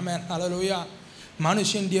இருக்கிறார். ஆமென், ஹல்லேலூயா.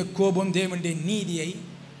 மனுஷனுடைய கோபம் தேவனுடைய நீதியை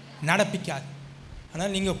நடப்பிக்காது.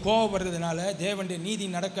 ஆனால் நீங்கள் கோபப்படுறதுனால தேவனுடைய நீதி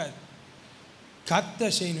நடக்காது.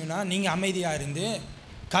 கர்த்தர் செய்யணும்னா நீங்கள் அமைதியாக இருந்து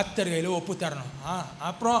கர்த்தர் கையில் ஒப்பு தரணும்.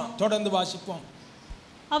 அப்புறம் தொடர்ந்து வாசிப்போம்.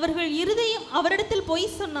 அவர்கள் இருதயம் அவரிடத்தில்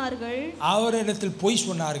பொய் சொன்னார்கள்.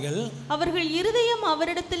 அவர்கள் இருதயம்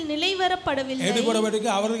அவரிடத்தில் நிலைவரப்படவில்லை.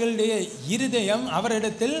 அவர்களுடைய இருதயம்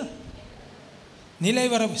அவரிடத்தில்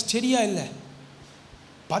நிலைவர சரியா இல்லை.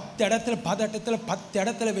 10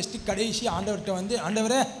 இடத்துல வச்சுட்டு கடைசி ஆண்டவர்கிட்ட வந்து,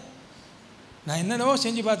 ஆண்டவரே நான் என்னென்னவோ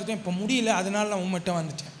செஞ்சு பார்த்துட்டேன், இப்போ முடியல, அதனால நான் உங்கள்கிட்ட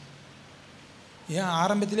வந்துட்டேன். ஏன்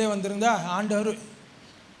ஆரம்பத்திலே வந்திருந்தா ஆண்டவர்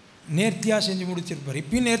நேர்த்தியாக செஞ்சு முடிச்சிருப்பார்.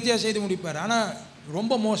 இப்பயும் நேர்த்தியாக செய்து முடிப்பார். ஆனால்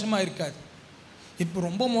ரொம்ப மோசமாக இருக்காது. இப்போ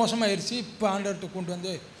ரொம்ப மோசமாகிடுச்சு. இப்போ ஆண்டவர்கிட்ட கொண்டு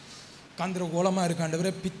வந்து கந்தரகோலமாக இருக்க,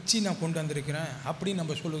 ஆண்டவரை பிச்சு நான் கொண்டு வந்திருக்கிறேன் அப்படின்னு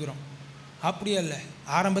நம்ம சொல்லுகிறோம். அப்படியே இல்லை,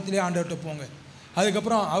 ஆரம்பத்திலே ஆண்டவர்கிட்ட போங்க.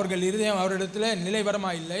 அதுக்கப்புறம் அவர்கள் இருதயம் அவரிடத்தில்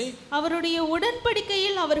நிலைவரமாக இல்லை. அவருடைய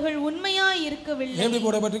உடன்படிக்கையில் அவர்கள் உண்மையாக இருக்கவில்லை. எப்படி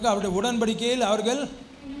போடப்பட்டிருக்கு? அவருடைய உடன்படிக்கையில் அவர்கள்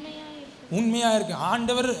உண்மையாக இருக்கு.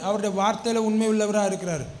 ஆண்டவர் அவருடைய வார்த்தையில் உண்மை உள்ளவராக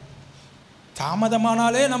இருக்கிறார்.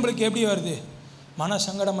 தாமதமானாலே நம்மளுக்கு எப்படி வருது? மன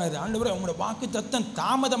சங்கடமாகுது. ஆண்டவரே உங்களோட வாக்கு தத்தம்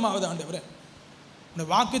தாமதமாகுது, ஆண்டவரே உங்களோட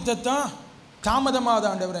வாக்கு தத்தம் தாமதமாகுது,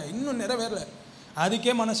 ஆண்டவரே இன்னும் நிறைவேறல,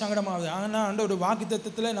 அதுக்கே மன சங்கடமாகுது. ஆனால் ஆண்டவர் வாக்கு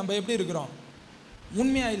தத்தத்தில் நம்ம எப்படி இருக்கிறோம்?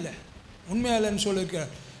 உண்மையாக இல்லைன்னு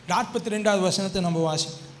சொல்லியிருக்கிறார். 42வது வசனத்தை நம்ம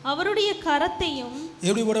வாசிப்போம். அவருடைய கரத்தையும்,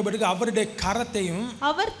 எப்படி போடப்பட்டிருக்கு? அவருடைய கரத்தையும்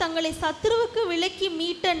அவர் தங்களை சத்துருவுக்கு விலக்கி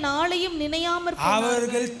மீட்ட நாளையும் நினையாமற் போனார்கள்.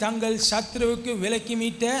 அவர்கள் தங்கள் சத்துருவுக்கு விலக்கி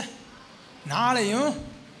மீட்ட நாளையும்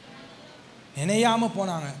நினையாமல்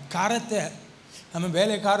போனாங்க. கரத்தை நம்ம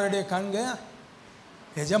வேலைக்காரருடைய கண்க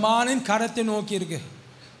எஜமானின் கரத்தை நோக்கி இருக்கு.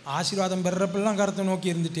 ஆசீர்வாதம் பெறப்பெல்லாம் கரத்தை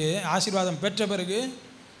நோக்கி இருந்துட்டு, ஆசீர்வாதம் பெற்ற பிறகு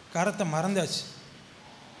கரத்தை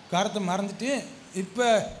மறந்துட்டு இப்போ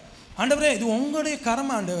ஆண்டவரே இது உங்களுடைய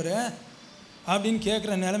கரமா ஆண்டவரே அப்படின்னு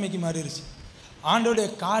கேட்குற நிலைமைக்கு மாறிடுச்சு. ஆண்டவருடைய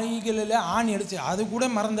காய்களில் ஆணி அடிச்சு அது கூட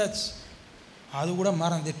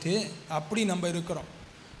மறந்துட்டு அப்படி நம்ம இருக்கிறோம்.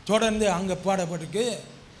 தொடர்ந்து அங்கே பாடப்பட்டிருக்கு,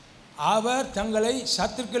 அவர் தங்களை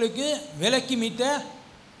சத்துருக்களுக்கு விலக்கி மீட்ட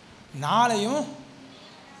நாளையும்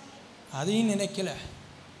அதையும் நினைக்கல.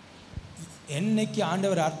 என்னைக்கு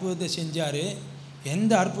ஆண்டவர் அற்புதத்தை செஞ்சார்,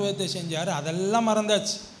 எந்த அற்புதத்தை செஞ்சார் அதெல்லாம்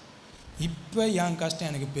மறந்தாச்சு. இப்போ என் கஷ்டம்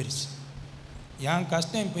எனக்கு பெருசு,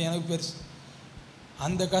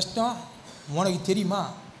 அந்த கஷ்டம் உனக்கு தெரியுமா?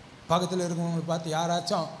 பக்கத்தில் இருக்கிறவங்களை பார்த்து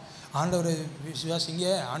யாராச்சும் ஆண்டவரை விசுவாசிங்க,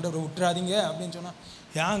 ஆண்டவரை விட்டுறாதீங்க அப்படின்னு சொன்னால்,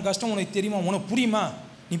 என் கஷ்டம் உனக்கு தெரியுமா? உனக்கு புரியுமா?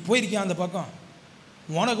 நீ போயிருக்கியா அந்த பக்கம்?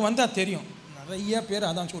 உனக்கு வந்தால் தெரியும். நிறைய பேர்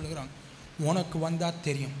அதான் சொல்லுகிறாங்க, உனக்கு வந்தால்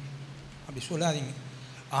தெரியும். அப்படி சொல்லாதீங்க.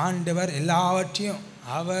 ஆண்டவர் எல்லாவற்றையும்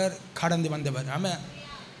அவர் கடந்து வந்தவர். ஆமென்.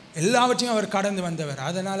 எல்லாவற்றையும் அவர் கடந்து வந்தவர்.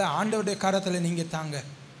 அதனால் ஆண்டவருடைய கரத்தில் நீங்கள் தாங்க.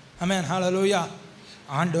 ஆமென். ஹல்லேலூயா.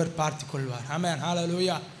 ஆண்டவர் பார்த்து கொள்வார். ஆமென்.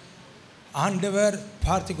 ஹல்லேலூயா. ஆண்டவர்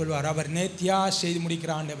பார்த்து கொள்வார். அவர் நேர்த்தியாக செய்து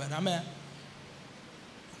முடிக்கிற ஆண்டவர். ஆமென்.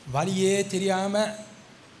 வழியே தெரியாமல்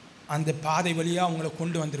அந்த பாதை வழியாக உங்களை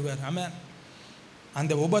கொண்டு வந்துடுவார். ஆமென்.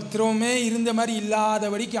 அந்த உபத்திரவமே இருந்த மாதிரி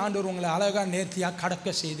இல்லாதபடிக்கு ஆண்டவர் உங்களை அழகாக நேர்த்தியாக கடக்க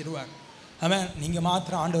செய்திடுவார். ஆமென். நீங்கள்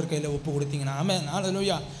மாத்திரம் ஆண்டவர் கையில் ஒப்பு கொடுத்தீங்கன்னா. ஆமென்.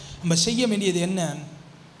 ஹல்லேலூயா. நம்ம செய்ய வேண்டியது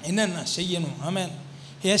என்னென்ன செய்யணும்? ஆமென்.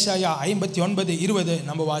 ஏசாயா 59:20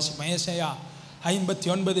 நம்ம வாசிப்போம். ஏசாயா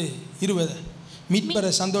 59:20.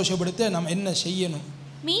 மீட்பரை சந்தோஷப்படுத்த நம்ம என்ன செய்யணும்?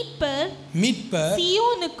 மீட்பர்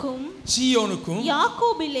சீயோனுக்கும்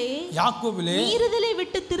யாக்கோபிலே மீறுதலை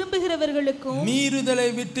விட்டு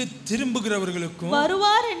திரும்புகிறவர்களுக்கும்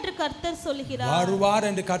வருவார் என்று கர்த்தர்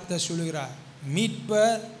சொல்கிறார்.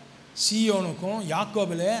 மீட்பர் சீயோனுக்கும்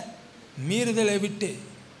யாக்கோபிலே மீறுதலை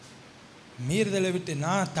விட்டு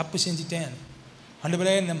நான் தப்பு செஞ்சிட்டேன்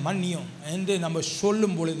ஆண்டவரே என்னை மன்னியும் என்று நம்ம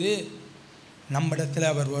சொல்லும் பொழுது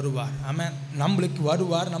நம்மிடத்தில் அவர் வருவார். ஆமென். நம்மளுக்கு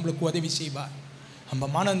வருவார், நம்மளுக்கு உதவி செய்வார். நம்ம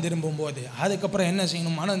மனம் திரும்பும் போது அதுக்கப்புறம் என்ன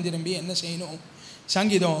செய்யணும்? மனம் திரும்பி என்ன செய்யணும்?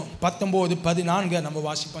 சங்கீதம் 19:14 நம்ம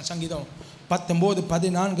வாசிப்போம். சங்கீதம்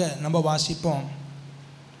 19:14 நம்ம வாசிப்போம்.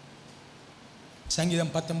 சங்கீதம்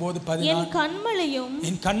 19:14.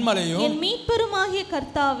 என் கண்மலையும் என் மீட்பருமாகிய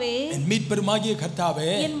கர்த்தாவே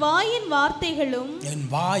என் வாயின் வார்த்தைகளும்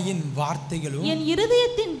என்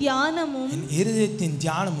இருதயத்தின்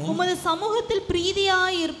தியானமும் உமது சமூகத்தில்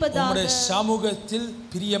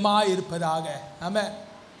பிரியமாயிருப்பதாக. ஆமென்.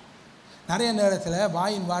 நிறைய நேரத்தில்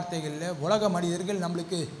வாயின் வார்த்தைகளில் உலக மனிதர்கள்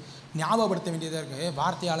நம்மளுக்கு ஞாபகப்படுத்த வேண்டியதாக இருக்குது.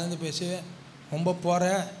 வார்த்தையை அளந்து பேசு, ரொம்ப போகிற,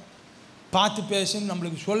 பார்த்து பேசுன்னு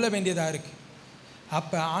நம்மளுக்கு சொல்ல வேண்டியதாக இருக்குது.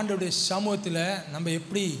 அப்போ ஆண்டவருடைய சமூகத்தில் நம்ம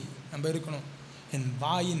எப்படி இருக்கணும்? என்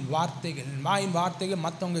வாயின் வார்த்தைகள்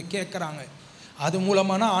மற்றவங்க கேட்குறாங்க, அது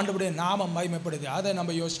மூலமான ஆண்டவருடைய நாமம் மகிமைப்படுது. அதை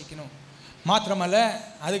நம்ம யோசிக்கணும். மாத்திரமல்ல,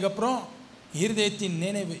 அதுக்கப்புறம் இருதயத்தின்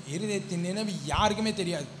நினைவு யாருக்குமே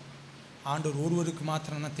தெரியாது, ஆண்டவர் ஒருவருக்கு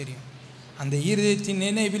மாத்திரம்தான் தெரியும். அந்த இருதயத்தின்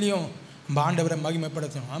நினைவிலையும் நம்ம ஆண்டவரை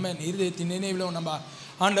மகிமைப்படுத்தணும். ஆமென். இருதயத்தின் நினைவிலும் நம்ம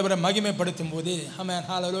ஆண்டவரை மகிமைப்படுத்தும் போது ஆமென்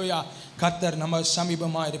ஹல்லேலூயா கர்த்தர் நம்ம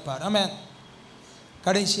சமீபமாக இருப்பார். ஆமென்.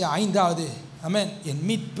 கடைசி 5வது, ஆமென், என்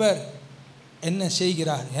மீட்பர் என்ன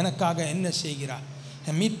செய்கிறார்? எனக்காக என்ன செய்கிறார்?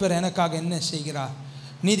 என் மீட்பர் எனக்காக என்ன செய்கிறார்?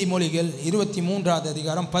 நீதிமொழிகள் 23வது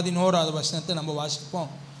அதிகாரம் 11வது வசனத்தை நம்ம வாசிப்போம்.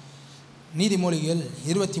 நீதிமொழிகள்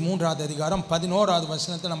 23வது அதிகாரம் 11வது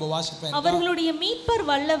வசனத்தை நம்ம வாசிப்போம். அவர்களுடைய மீட்பர்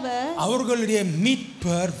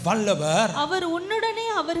வல்லவர், அவர் உன்னுடனே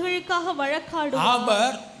அவர்களுக்காக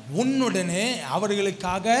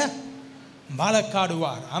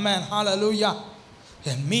வழக்காடுவார். ஆமென் ஹல்லேலூயா.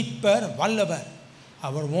 என் மீட்பர் வல்லவர்,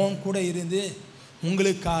 அவர் உன் கூட இருந்து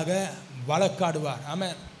உங்களுக்காக வழக்காடுவார்.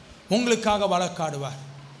 ஆமென். உங்களுக்காக வழக்காடுவார்.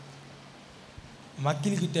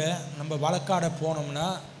 மக்கள்கிட்ட நம்ம வழக்காட போனோம்னா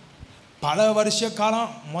பல வருஷ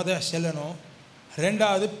காலம் செல்லணும்.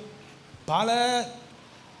 ரெண்டாவது பல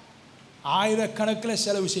ஆயிரக்கணக்கில்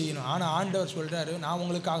செலவு செய்யணும். ஆனால் ஆண்டவர் சொல்கிறாரு, நான்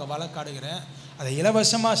உங்களுக்காக வழக்காடுகிறேன், அதை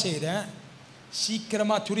இலவசமாக செய்கிறேன்,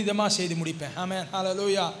 சீக்கிரமாக துரிதமாக செய்து முடிப்பேன். ஆமென்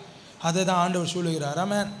ஹல்லேலூயா. அதை தான் ஆண்டவர் சொல்லுகிறார்.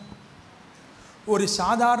 ஆமென். ஒரு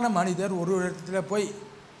சாதாரண மனிதர் ஒரு இடத்துல போய்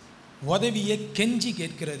உதவியை கெஞ்சி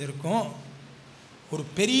கேட்கிறதற்கும் ஒரு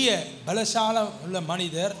பெரிய பலசாலம் உள்ள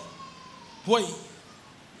மனிதர் போய்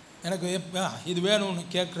எனக்கு இது வேணும்னு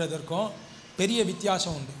கேட்குறதற்கும் பெரிய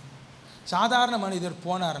வித்தியாசம் உண்டு. சாதாரண மனிதர்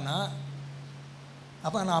போனார்னா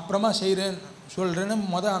அப்போ நான் அப்புறமா சொல்கிறேன்னு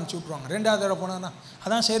அனுப்பிச்சி விட்ருவாங்க. ரெண்டாவது தடவை போனார்னா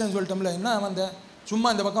அதான் செய்கிறேன்னு சொல்லிட்டோம்ல, என்ன வந்த சும்மா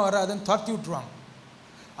இந்த பக்கம் வராதுன்னு துரத்தி விட்ருவாங்க.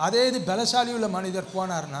 அதே இது பலசாலி உள்ள மனிதர்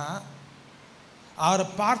போனார்னா அவரை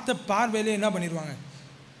பார்த்த பார்வையிலே என்ன பண்ணிடுவாங்க?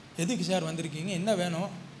 எதுக்கு சார் வந்திருக்கீங்க, என்ன வேணும்,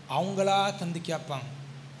 அவங்களா தந்து கேட்பாங்க.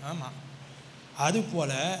 ஆமாம்.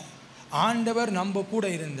 அதுபோல் ஆண்டவர் நம்ம கூட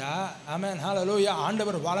இருந்தால் ஆமென் ஹல்லேலூயா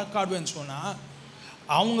ஆண்டவர் வழக்காடுவேன்னு சொன்னால்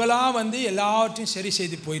அவங்களா எல்லாவற்றையும் சரி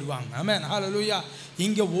செய்து போயிடுவாங்க. ஆமென் ஹல்லேலூயா.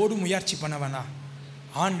 இங்கே ஓடு முயற்சி பண்ண வேணாம்,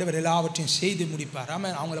 ஆண்டவர் எல்லாவற்றையும் செய்து முடிப்பார்.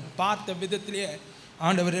 ஆமென். அவங்கள பார்த்த விதத்திலேயே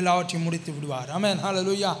ஆண்டவர் எல்லாவற்றையும் முடித்து விடுவார். ஆமென்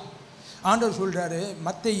ஹல்லேலூயா. ஆண்டவர் சொல்கிறாரு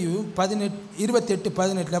மத்தேயு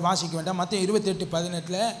 28:18 வாசிக்க வேண்டாம். மத்தேயு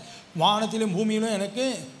 28:18 வானத்திலும் பூமியிலும் எனக்கு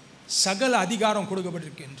சகல அதிகாரம்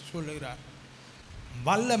கொடுக்கப்பட்டிருக்கு என்று சொல்லுகிறார்.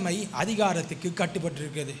 வல்லமை அதிகாரத்துக்கு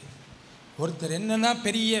கட்டுப்பட்டிருக்கிறது. ஒருத்தர் என்னென்னா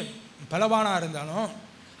பெரிய பலவானாக இருந்தாலும்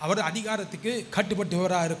அவர் அதிகாரத்துக்கு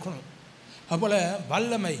கட்டுப்பட்டவராக இருக்கணும். அதுபோல்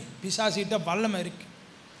வல்லமை, பிசாசிட்ட வல்லமை இருக்குது,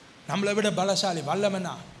 நம்மளை விட பலசாலி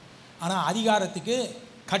வல்லமைன்னா, ஆனால் அதிகாரத்துக்கு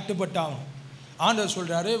கட்டுப்பட்டாகணும். ஆண்டவர்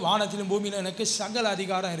சொல்கிறாரு, வானத்திலும் பூமியிலும் எனக்கு சகல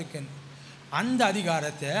அதிகாரம் இருக்குன்னு. அந்த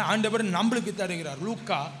அதிகாரத்தை ஆண்டவர் நம்மளுக்கு தருகிறார்.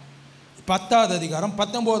 லூக்கா 10வது அதிகாரம்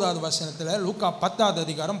 19வது வசனத்தில், லூக்கா 10வது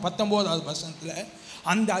அதிகாரம் 19வது வசனத்தில்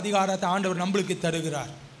அந்த அதிகாரத்தை ஆண்டவர் நம்மளுக்கு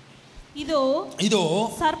தருகிறார். இதோ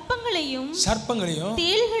சர்ப்பங்களையும்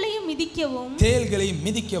தேள்களையும்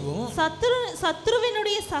மிதிக்கவும்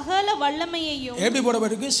சத்துருவினுடைய சகல வல்லமையையும். எப்படி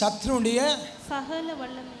போடப்பட்டிருக்கு? சத்துருடைய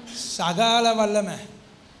சகல வல்லமை.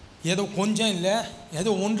 ஏதோ கொஞ்சம் இல்லை, ஏதோ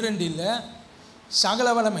 1-2 இல்லை, சகல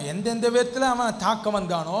வல்லமை. எந்தெந்த விதத்தில் அவன் தாக்க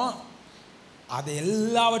வந்தானோ அதை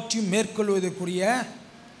எல்லாவற்றையும் மேற்கொள்வதற்குரிய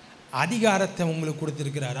அதிகாரத்தை உங்களுக்கு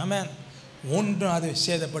கொடுத்துருக்கிறார். ஆமென். ஒன்றும் அது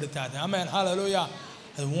சேதப்படுத்தாது. ஆமென். ஹல்லேலூயா.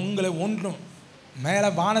 அது உங்களை ஒன்றும் மேலே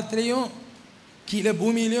வானத்திலையும் கீழே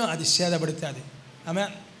பூமியிலையும் அது சேதப்படுத்தாது.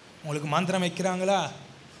 ஆமென். உங்களுக்கு மந்திரம் வைக்கிறாங்களா,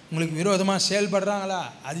 உங்களுக்கு விரோதமாக செயல்படுறாங்களா,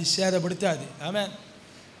 அது சேதப்படுத்தாது. ஆமென்.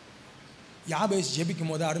 யாபேஸ்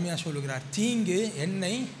ஜெபிக்கும் போது அருமையாக சொல்லுகிறார், தீங்கு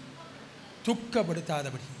என்னை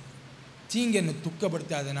துக்கப்படுத்தாதபடி. தீங்கு என்னை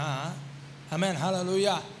துக்கப்படுத்தாதுன்னா, ஆமென்,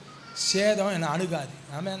 ஹல்லேலூயா, சேதம் என்னை அணுகாது.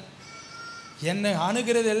 ஆமென். என்னை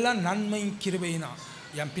அணுகிறது எல்லாம் நன்மையும் கிருபையினா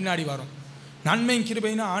என் பின்னாடி வரும். நன்மையும்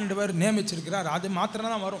கிருபையினா ஆண்டவர் நியமிச்சிருக்கிறார். அது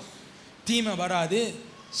மாத்திரம் தான் வரும். தீமை வராது,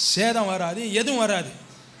 சேதம் வராது, எதுவும் வராது.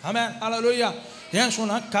 ஆமென், ஹல்லேலூயா. ஏன்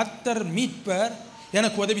சொன்னால் கர்த்தர் மீட்பர்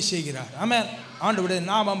எனக்கு உதவி செய்கிறார். ஆமென். ஆண்டவருடைய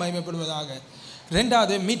நாமம் மகிமைப்படுவதாக.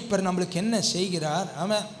 2வது மீட்பர் நம்மளுக்கு என்ன செய்கிறார்?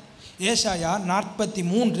 ஆமென். ஏசாயா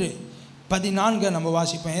 43:14 நம்ம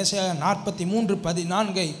வாசிப்போம். ஏசாயா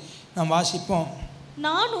 43:14 நாம் வாசிப்போம்.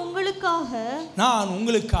 நான்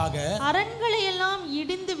உங்களுக்காக அரண்களை எல்லாம்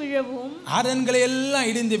இடிந்து விழவும்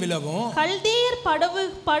கல்தேயர்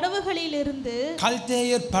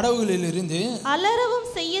படவுகளிலிருந்து அலறவும்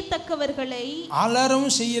செய்யத்தக்கவர்களை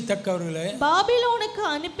பாபிலோனுக்கு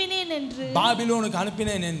அனுப்பினேன்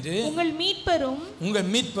என்று உங்கள்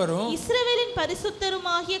மீட்பரும் இஸ்ரவேலின்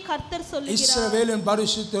பரிசுத்தருமாகிய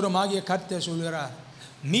கர்த்தர் சொல்கிறார்.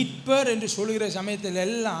 மீட்பர் என்று சொல்லுகிற சமயத்தில்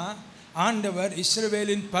எல்லாம் ஆண்டவர்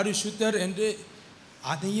இஸ்ரவேலின் பரிசுத்தர் என்று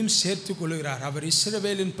அதையும் சேர்த்து கொள்கிறார். அவர்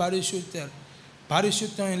இஸ்ரவேலின் பரிசுத்தர்.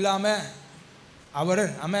 பரிசுத்தம் இல்லாமல் அவர்,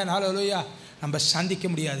 ஆமென், ஹல்லேலூயா, நம்ம சந்திக்க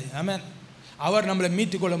முடியாது. ஆமென். அவர் நம்மளை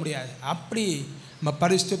மீட்டுக்கொள்ள முடியாது. அப்படி நம்ம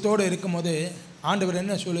பரிசுத்தத்தோடு இருக்கும்போது ஆண்டவர்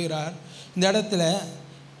என்ன சொல்லுகிறார் இந்த இடத்துல?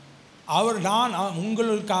 நான்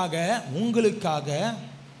உங்களுக்காக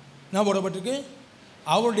என்ன போடப்பட்டிருக்கு?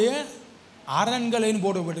 அவருடைய அரண்களைன்னு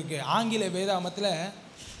போடப்பட்டிருக்கு. ஆங்கில வேதாமத்தில்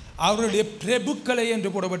அவர்களுடைய பிரபுக்களை என்று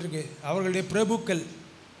போடப்பட்டிருக்கு. அவர்களுடைய பிரபுக்கள்,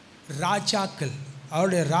 ராஜாக்கள்.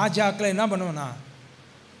 அவருடைய ராஜாக்களை என்ன பண்ணுவேன்னா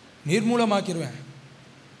நிர்மூலமாக்கிடுவேன்,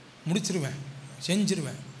 முடிச்சிருவேன்,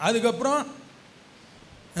 செஞ்சிருவேன். அதுக்கப்புறம்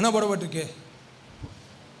என்ன போடப்பட்டிருக்கு?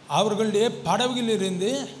 அவர்களுடைய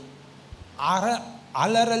படகுகளிலிருந்து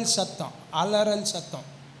அலறல் சத்தம்.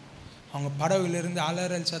 அவங்க படகுலிருந்து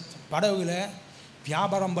அலறல் சத்தம். படகுல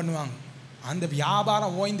வியாபாரம் பண்ணுவாங்க. அந்த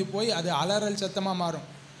வியாபாரம் ஓய்ந்து போய் அது அலறல் சத்தமாக மாறும்.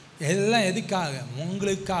 எல்லாம் எதுக்காக?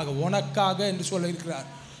 உங்களுக்காக, உனக்காக என்று சொல்லியிருக்கிறார்.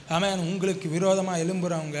 ஆமென். உங்களுக்கு விரோதமாக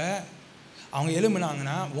எழும்புறவங்க, அவங்க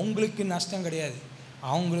எழும்புனாங்கன்னா உங்களுக்கு நஷ்டம் கிடையாது,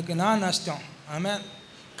 அவங்களுக்கு நான் நஷ்டம். ஆமென்.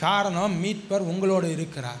 காரணம், மீட்பர் உங்களோடு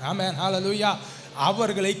இருக்கிறார். ஆமென், ஹல்லேலூயா.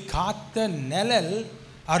 அவர்களை காத்த நிழல்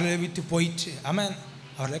அவர்களை விட்டு போயிற்று. ஆமென்.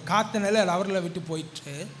 அவர்களை காத்த நிழல் அவர்களை விட்டு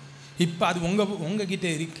போயிற்று. இப்போ அது உங்ககிட்ட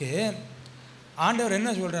இருக்கு. ஆண்டவர் என்ன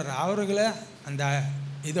சொல்கிறார்? அவர்களை, அந்த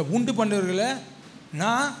இதை உண்டு பண்ணுறவர்களை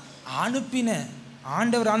நான் அனுப்பினேன்.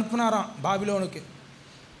 ஆண்டவர் அனுப்புனாராம் பாபிலோனுக்கு.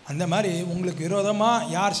 அந்த மாதிரி உங்களுக்கு விரோதமாக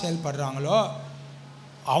யார் செயல்படுறாங்களோ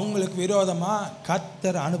அவங்களுக்கு விரோதமாக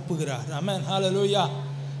கர்த்தர் அனுப்புகிறார். ஆமென், ஹல்லேலூயா,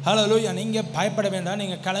 ஹல்லேலூயா. நீங்கள் பயப்பட வேண்டாம்,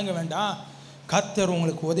 நீங்கள் கலங்க வேண்டாம். கர்த்தர்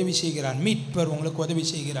உங்களுக்கு உதவி செய்கிறார். மீட்பர் உங்களுக்கு உதவி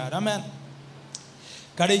செய்கிறார். ஆமென்.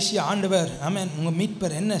 கடைசி ஆண்டவர், ஆமென், உங்கள்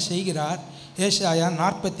மீட்பர் என்ன செய்கிறார்? ஏசாயா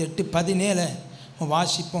 48:17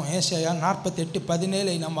 வாசிப்போம். ஏசாயா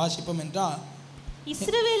 48:17 நாம் வாசிப்போம் என்றால்,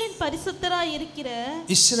 இஸ்ரவேலின்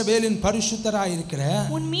பரிசுத்தராய் இருக்கிற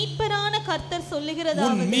உன் மீட்பரான கர்த்தர்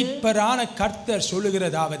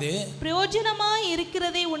சொல்லுகிறதாவது, பிரயோஜனமாய்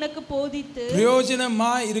இருக்கிறதை உனக்கு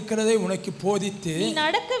போதித்து நீ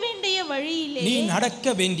நடக்க வேண்டிய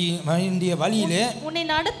வழியிலே உன்னை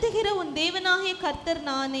நடத்துகிற உன் தேவனாகிய கர்த்தர்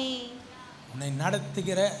நானே. உன்னை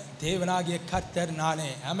நடத்துகிற தேவனாகிய கர்த்தர்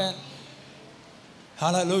நானே. ஆமென்,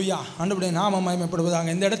 ஹல்லேலூயா. ஆண்டவருடைய நாமம்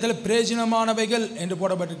மகிமைப்படுவதாக. இந்த இடத்துல பிரயோஜனமானவைகள் என்று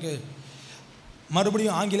போடப்பட்டிருக்கு.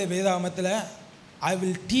 மறுபடியும் ஆங்கில வேதாகமத்தில் I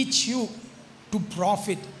will teach you to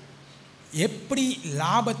profit. எப்படி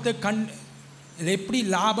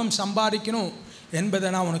லாபம் சம்பாதிக்கணும் என்பதை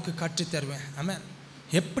நான் உனக்கு கற்றுத்தருவேன். ஆமென்.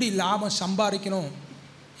 எப்படி லாபம் சம்பாதிக்கணும்,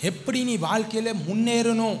 எப்படி நீ வாழ்க்கையில்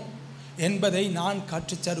முன்னேறணும் என்பதை நான்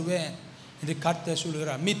கற்றுத்தருவேன் என்று கர்த்தர்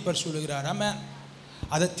சொல்லுகிறார், மீட்பர் சொல்லுகிறார். ஆமென்.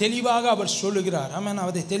 அதை தெளிவாக அவர் சொல்லுகிறார். ஆமென்.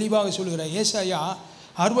 அதை தெளிவாக சொல்லுகிறார். ஏசாயா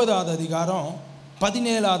 60வது அதிகாரம்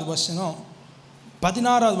 17வது வசனம்,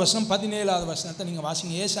 16வது வசனம், 17வது வசனத்தை நீங்கள்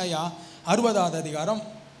வாசிங்க. ஏசாயா 60வது அதிகாரம்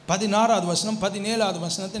 16வது வசனம், 17வது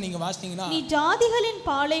வசனத்தை நீங்க வாசித்தீங்கன்னா, நீ ஜாதிகளின்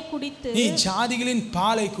பாலை குடித்து, நீ ஜாதிகளின்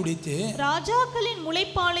பாலை குடித்து ராஜாக்களின்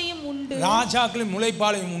முளைப்பாலையும் உண்டு, ராஜாக்களின்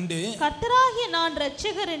முளைப்பாலையும் உண்டு, கர்த்தராகிய நான்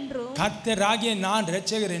இரட்சகர் என்றும், கர்த்தராகிய நான்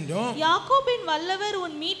இரட்சகர் என்றும், யாக்கோபின் வல்லவர்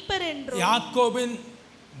உன் மீட்பர் என்றும், யாக்கோபின்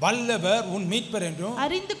வல்லவர் உன் மீட்பர் என்றும்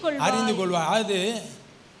அறிந்து கொள்வார். அது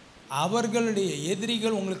அவர்களுடைய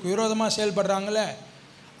எதிரிகள் உங்களுக்கு விரோதமாக செயல்படுறாங்களே,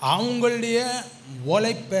 அவங்களுடைய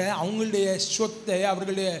உழைப்பை, அவங்களுடைய சொத்தை,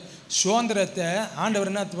 அவர்களுடைய சுதந்திரத்தை ஆண்டவர்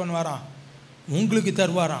என்ன பண்ணுவாராம்? உங்களுக்கு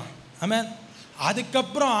தருவாராம். ஆமென்.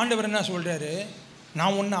 அதுக்கப்புறம் ஆண்டவர் என்ன சொல்கிறாரு?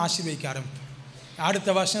 நான் ஒன்று ஆசீர்வதிக்க ஆரம்பிப்பேன். அடுத்த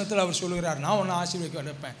வசனத்தில் அவர் சொல்லுகிறார், நான் ஒன்று ஆசீர்வதிக்க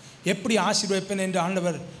ஆரம்பிப்பேன். எப்படி ஆசீர்வதிப்பேன் என்று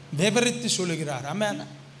ஆண்டவர் விவரித்து சொல்லுகிறார். ஆமென்.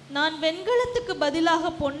 நான் வெண்கலத்துக்கு பதிலாக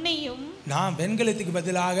பொன்னையும், நான் வெண்கலத்துக்கு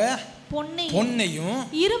பதிலாக பொன்னையும்,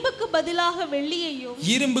 இரும்புக்கு பதிலாக வெள்ளியையும்,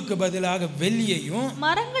 இரும்புக்கு பதிலாக வெள்ளியையும்,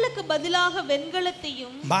 மரங்களுக்கு பதிலாக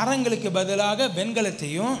வெண்கலத்தையும், மரங்களுக்கு பதிலாக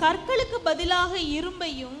வெண்கலத்தையும், கற்களுக்கு பதிலாக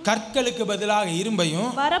இரும்பையும், கற்களுக்கு பதிலாக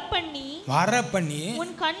இரும்பையும் வரப்பண்ணி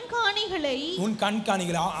உன்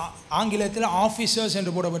கண்காணிகளை, ஆங்கிலத்தில் ஆபீசர்ஸ்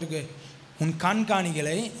என்று போடப்பட்டிருக்கு, உன்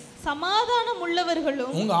கண்காணிகளை சமாதானம்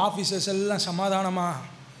உள்ளவர்களும், உங்க ஆபீசர்ஸ் எல்லாம் சமாதானமா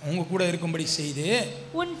உங்க கூட இருக்கும்படி செய்து,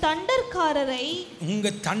 உன் தண்டற்காரரை, உங்க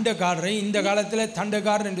தண்டக்காரரை, இந்த காலத்தில்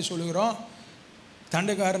தண்டக்காரர் என்று சொல்லுகிறோம்.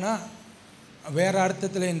 தண்டக்காரனா வேற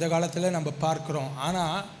அர்த்தத்தில் இந்த காலத்தில் நம்ம பார்க்கிறோம்.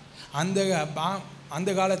 ஆனால்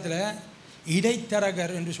அந்த காலத்தில்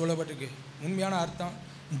இடைத்தரகர் என்று சொல்லப்பட்டிருக்கு. உண்மையான அர்த்தம்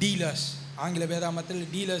டீலர்ஸ். ஆங்கில வேதாமத்தில்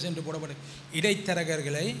டீலர்ஸ் என்று போடப்பட்டிருக்கு.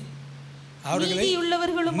 இடைத்தரகர்களை அவர்களை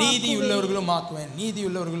நீதியுள்ளவர்களும் ஆக்குவேன்,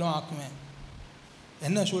 நீதியுள்ளவர்களும் ஆக்குவேன்.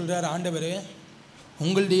 என்ன சொல்றார் ஆண்டவர்?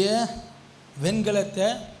 உங்களுடைய வெண்கலத்தை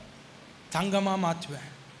தங்கமாக மாற்றுவேன்.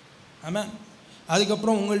 ஆமாம்.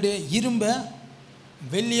 அதுக்கப்புறம் உங்களுடைய இரும்பை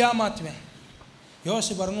வெள்ளியாக மாற்றுவேன்.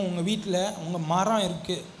 யோசிச்சு பாருங்கள், உங்கள் வீட்டில் உங்கள் மரம்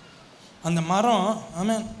இருக்குது, அந்த மரம்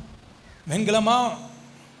ஆமாம் வெண்கலமாக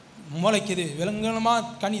முளைக்குது, வெண்கலமாக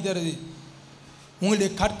கனி தருது, உங்களுடைய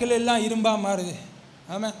கற்கள் எல்லாம் இரும்பாக மாறுது.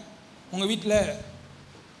 ஆமாம். உங்கள் வீட்டில்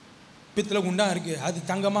பித்தளை குண்டாக இருக்குது, அது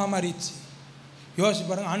தங்கமாக மாறிடுச்சு. யோசிச்சு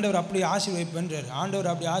பாருங்கள், ஆண்டவர் அப்படி ஆசீர்வதிப்பேன்றார். ஆண்டவர்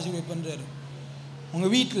அப்படி ஆசீர்வதிப்பேன்றார்.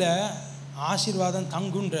 உங்கள் வீட்டில் ஆசீர்வாதம்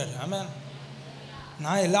தங்குன்றார். ஆமென்.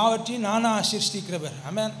 நான் எல்லாவற்றையும் நானாக ஆசீர்வதிக்கிறவர்.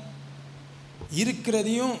 ஆமென்.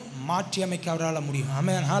 இருக்கிறதையும் மாற்றி அமைக்க அவரால் முடியும்.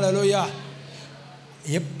 ஆமென். ஹல்லேலூயா.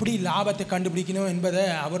 எப்படி லாபத்தை கண்டுபிடிக்கணும் என்பதை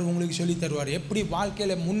அவர் உங்களுக்கு சொல்லித் தருவார். எப்படி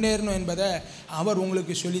வாழ்க்கையில் முன்னேறணும் என்பதை அவர்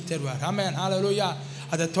உங்களுக்கு சொல்லித் தருவார். ஆமென். ஹல்லேலூயா.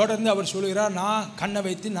 அதை தொடர்ந்து அவர் சொல்லுகிறார், நான் கண்ணை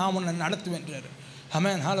வைத்து நான் உன்னை நடத்துவேன்றார்.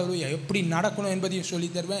 ஆமென். ஹல்லேலூயா. எப்படி நடக்கணும் என்பதையும்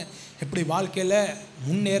சொல்லித் தருவேன், எப்படி வாழ்க்கையில்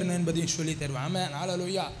முன்னேறணும் என்பதையும் சொல்லித் தருவேன். ஆமென்.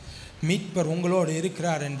 ஹல்லேலூயா. மீட்பர் உங்களோடு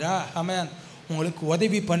இருக்கிறார் என்றால் ஆமென் உங்களுக்கு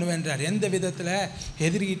உதவி பண்ணுவேன்றார். எந்த விதத்தில்?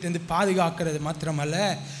 எதிரிகிட்டேருந்து பாதுகாக்கிறது மாத்திரமல்ல,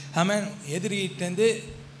 ஆமென், எதிரிகிட்டேருந்து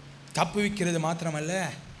தப்பு வைக்கிறது மாத்திரமல்ல,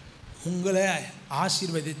 உங்களை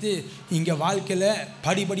ஆசீர்வதித்து இங்கே வாழ்க்கையில்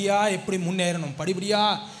படிப்படியாக எப்படி முன்னேறணும்,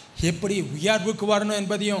 படிப்படியாக எப்படி உயர்வுக்கு வரணும்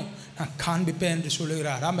என்பதையும் நான் காண்பிப்பேன் என்று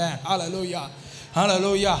சொல்லுகிறார். ஆமென். ஹல்லேலூயா.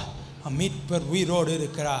 ஹல்லேலூயா. மீட்பர் உயிரோடு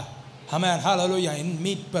இருக்கிறார். ஆமென். ஹல்லேலூயா. என்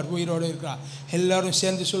மீட்பர் உயிரோடு இருக்கிறார். எல்லாரும்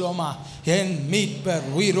சேர்ந்து சொல்லுவோமா? என் மீட்பர்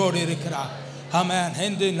உயிரோடு இருக்கிறார். ஆமென்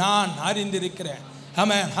என்று நான் அறிந்திருக்கிறேன்.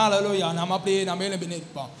 ஆமென். ஹல்லேலூயா. நாம் அப்படியே நம்ம மேலே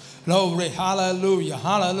நிற்போம். Glory. Hallelujah.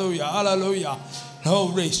 Hallelujah. Hallelujah.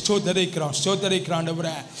 Glory. ஸ்தோத்திரிக்கிறோம், ஸ்தோத்திரிக்கிறோம்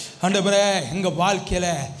ஆண்டவரே. ஆண்டவரே, எங்கள்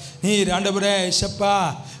வாழ்க்கையில் நீர் ஆண்டவரே இயேசுப்பா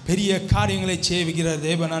பெரிய காரியங்களை செய்கிற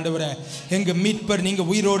தேவன். ஆண்டவரே, எங்கள் மீட்பர் நீங்கள்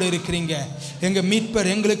உயிரோடு இருக்கிறீங்க. எங்கள்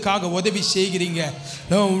மீட்பர் எங்களுக்காக உதவி செய்கிறீங்க.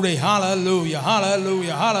 Glory. Hallelujah.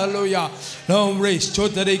 Hallelujah. Hallelujah. Glory.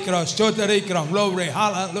 ஸ்தோத்திரிக்கிறோம், ஸ்தோத்திரிக்கிறோம். Glory.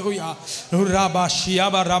 Hallelujah. ரபா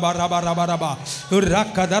ஷியாபா ரபா ரபா ரபா ரபா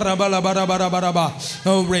ரக்கத ரபா ரபா ரபா ரபா ரபா.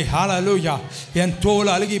 Glory. Hallelujah. என்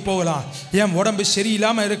தோல் அழுகி போகலாம், என் உடம்பு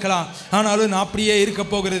சரியில்லாமல் இருக்கலாம், ஆனாலும் நான் அப்படியே இருக்க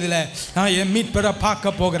போகிறது இல்லை. நான் என் மீட்பரை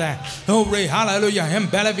பார்க்க போகிறேன். Glory. Hallelujah. என்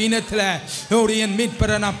பலவீனத்தில் என்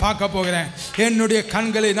மீட்பரை நான் பார்க்க போகிறேன். என்னுடைய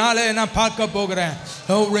கண்களினாலே நான் பார்க்க போகிறேன்.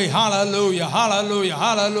 Glory. Hallelujah. Hallelujah.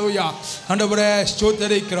 Hallelujah. ஆண்டவரே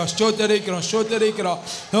ஸ்தோத்திரிக்கிறோம், ஸ்தோத்திரிக்கிறோம், ஸ்தோத்திரிக்கிறோம்.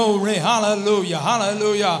 Glory. Hallelujah.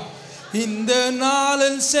 Hallelujah. இந்த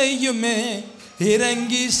நாளில் செய்யுமே,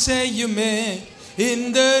 இறங்கி செய்யுமே,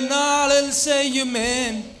 இந்த நாளில் செய்யுமே,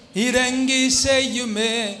 இறங்கி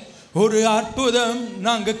செய்யுமே, ஒரு அற்புதம்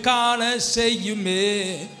நாங்கள் காண செய்யுமே,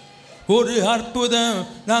 ஒரு அற்புதம்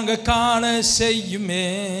நாங்கள் காண செய்யுமே,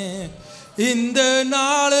 இந்த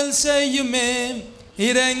நாளில் செய்யுமே,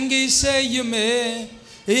 இறங்கி செய்யுமே,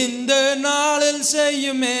 இந்த நாளில்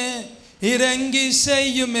செய்யுமே, இறங்கி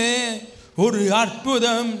செய்யுமே, ஒரு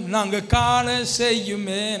அற்புதம் நாங்கள் காண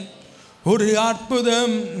செய்யுமே, ஒரு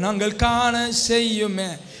அற்புதம் நாங்கள் காண செய்யுமே.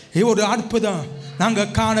 ஒரு அற்புதம்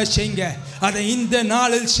நாங்கள் காண செய்யுங்க, அதை இந்த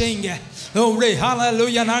நாளில் செய்யுங்க. உடைய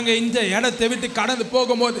ஹல்லேலூயா. நாங்கள் இந்த இடத்தை விட்டு கடந்து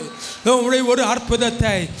போகும்போது உடைய ஒரு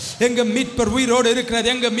அற்புதத்தை எங்கள் மீட்பர் உயிரோடு இருக்கிறது,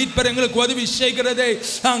 எங்கள் மீட்பர் எங்களுக்கு உதவி செய்கிறதை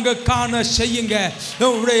நாங்கள் காண செய்யுங்க.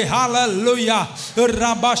 உடைய ஹல்லேலூயா.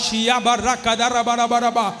 ரபாஷியா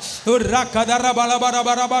பரகதரபரபரபா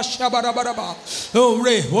ரகதரபரபரபரபா ஷபரபரபா.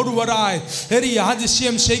 உடைய ஒருவராய் பெரிய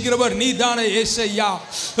அதிசயம் செய்கிறவர் நீதானே ஏசையா.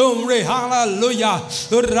 உடைய ஹல்லேலூயா.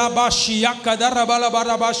 ரபாஷியா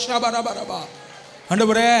கதரபரபரபா ஷபரபரபா.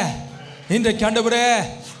 ஆண்டவரே, இன்றைக்கு ஆண்டவரே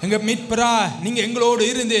எங்கள் மீட்பரா நீங்கள் எங்களோடு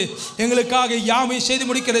இருந்து எங்களுக்காக யாவை செய்து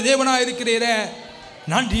முடிக்கிற தேவனாக இருக்கிறீரே,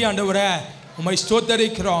 நன்றி ஆண்டவரே. உம்மை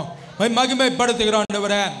ஸ்தோத்தரிக்கிறோம், உம்மை மகிமைப்படுத்துகிறோம்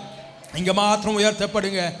ஆண்டவரே. இங்கே மாத்திரம்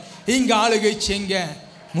உயர்த்தப்படுங்க, இங்கே ஆளுகை செய்யுங்க.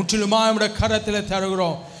 முற்றிலுமாக நம்முடைய கரத்தில்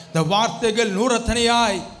தருகிறோம். இந்த வார்த்தைகள்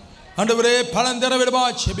நூறத்தனையாய் ஆண்டவரே பலன் தர விடமா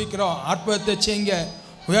செபிக்கிறோம். அற்புதத்தை செய்யுங்க,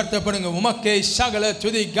 உயர்த்தப்படுங்க. உமக்கே சகல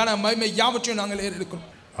துதி கன மகிமை யாவற்றையும் நாங்கள் ஏறெடுக்கிறோம்.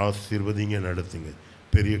 ஆசீர்வதிங்க, நடத்துங்க,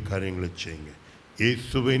 பெரிய காரியங்களை செய்யுங்க.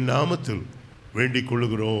 இயேசுவின் நாமத்தில் வேண்டிக்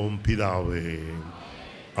கொள்ளுகிறோம் பிதாவே.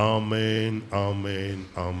 ஆமேன், ஆமேன்,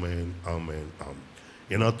 ஆமேன், ஆமேன், ஆமேன்.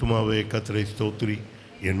 என் ஆத்துமாவே கர்த்தரை ஸ்தோத்திரி,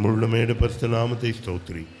 என் முழுமையான பரிசுத்த நாமத்தை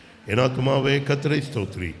ஸ்தோத்திரி. என் ஆத்துமாவே கர்த்தரை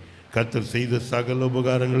ஸ்தோத்திரி, கர்த்தர் செய்த சகல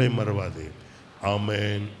உபகாரங்களை மறவாதே.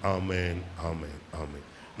 ஆமேன், ஆமேன், ஆமேன், ஆமேன்.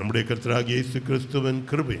 நம்முடைய கர்த்தராகிய இயேசு கிறிஸ்துவின்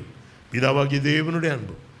கிருபையும் பிதாவாகிய தேவனுடைய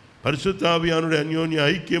அன்பும் பரிசுத்த ஆவியானுடைய அந்யோன்ய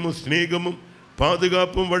ஐக்கியமும் சிநேகமும்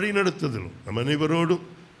பாதுகாப்பும் வழி நடத்துதலும் நம் அனைவரோடும்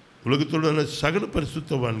உலகத்துடன் சகல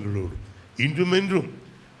பரிசுத்தவான்களோடும் இன்றும் என்றும்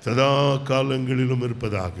சதா காலங்களிலும்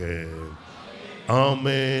இருப்பதாக.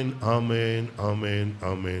 ஆமேன், ஆமேன், ஆமேன்,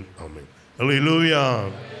 ஆமேன், ஆமேன். ஹல்லேலூயா,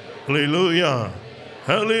 ஹல்லேலூயா,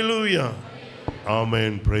 ஹல்லேலூயா.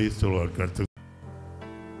 ஆமேன். Praise the Lord. கர்த்தர்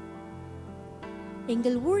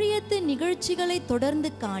எங்கள் ஊழியத்தின் நிகழ்ச்சிகளை தொடர்ந்து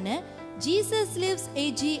காண ஜீசஸ் லிவ்ஸ்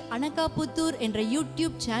ஏஜி அனகாபுத்தூர் என்ற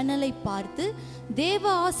யூடியூப் சேனலை பார்த்து தேவ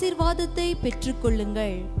ஆசீர்வாதத்தை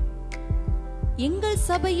பெற்றுக்கொள்ளுங்கள். எங்கள்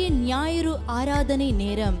சபையின் ஞாயிறு ஆராதனை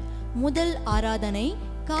நேரம்: முதல் ஆராதனை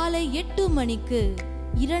காலை 8 மணிக்கு,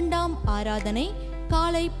 இரண்டாம் ஆராதனை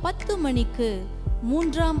காலை 10 மணிக்கு,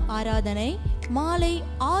 மூன்றாம் ஆராதனை மாலை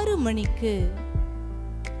 6 மணிக்கு.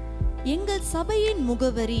 எங்கள் சபையின்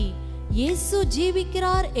முகவரி: இயேசு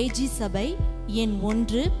ஜீவிக்கிறார் ஏஜி சபை, எண்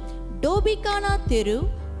 1, டோபிகானா தெரு,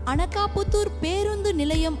 அனகாபுத்தூர் பேருந்து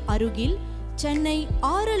நிலையம் அருகில், சென்னை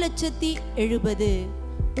 6,70,000.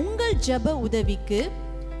 உங்கள் ஜெப உதவிக்கு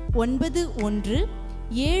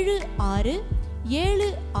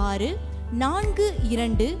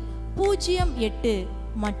 9176764208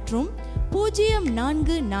 மற்றும்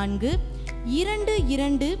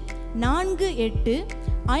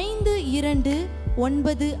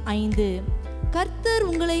 04422485295. கர்த்தர்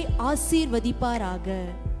உங்களை ஆசீர்வதிப்பாராக.